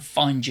through and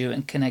find you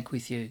and connect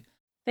with you.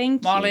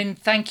 Thank you. Marlene,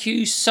 thank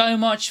you so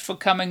much for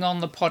coming on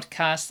the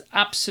podcast.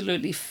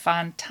 Absolutely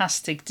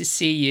fantastic to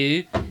see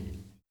you.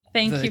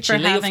 Thank virtually, you for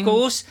having of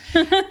course.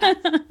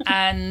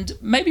 And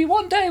maybe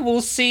one day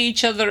we'll see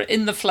each other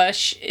in the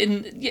flesh,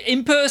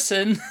 in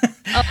person.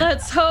 Oh,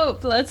 let's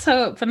hope. Let's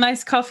hope. A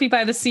nice coffee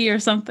by the sea or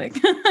something.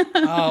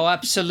 Oh,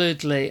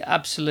 absolutely.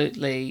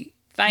 Absolutely.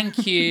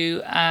 Thank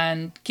you,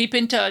 and keep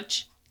in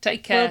touch.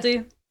 Take care. Will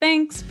do.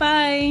 Thanks.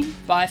 Bye.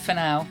 Bye for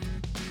now.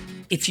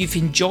 If you've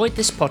enjoyed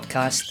this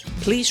podcast,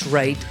 please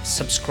rate,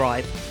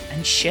 subscribe,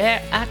 and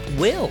share at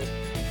will.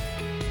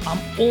 I'm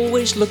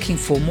always looking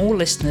for more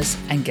listeners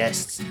and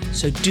guests,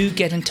 so do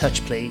get in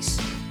touch, please.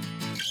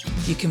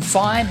 You can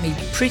find me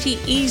pretty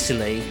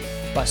easily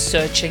by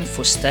searching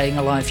for Staying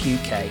Alive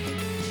UK.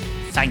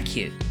 Thank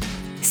you.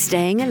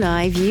 Staying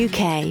Alive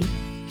UK.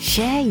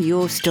 Share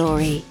your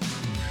story.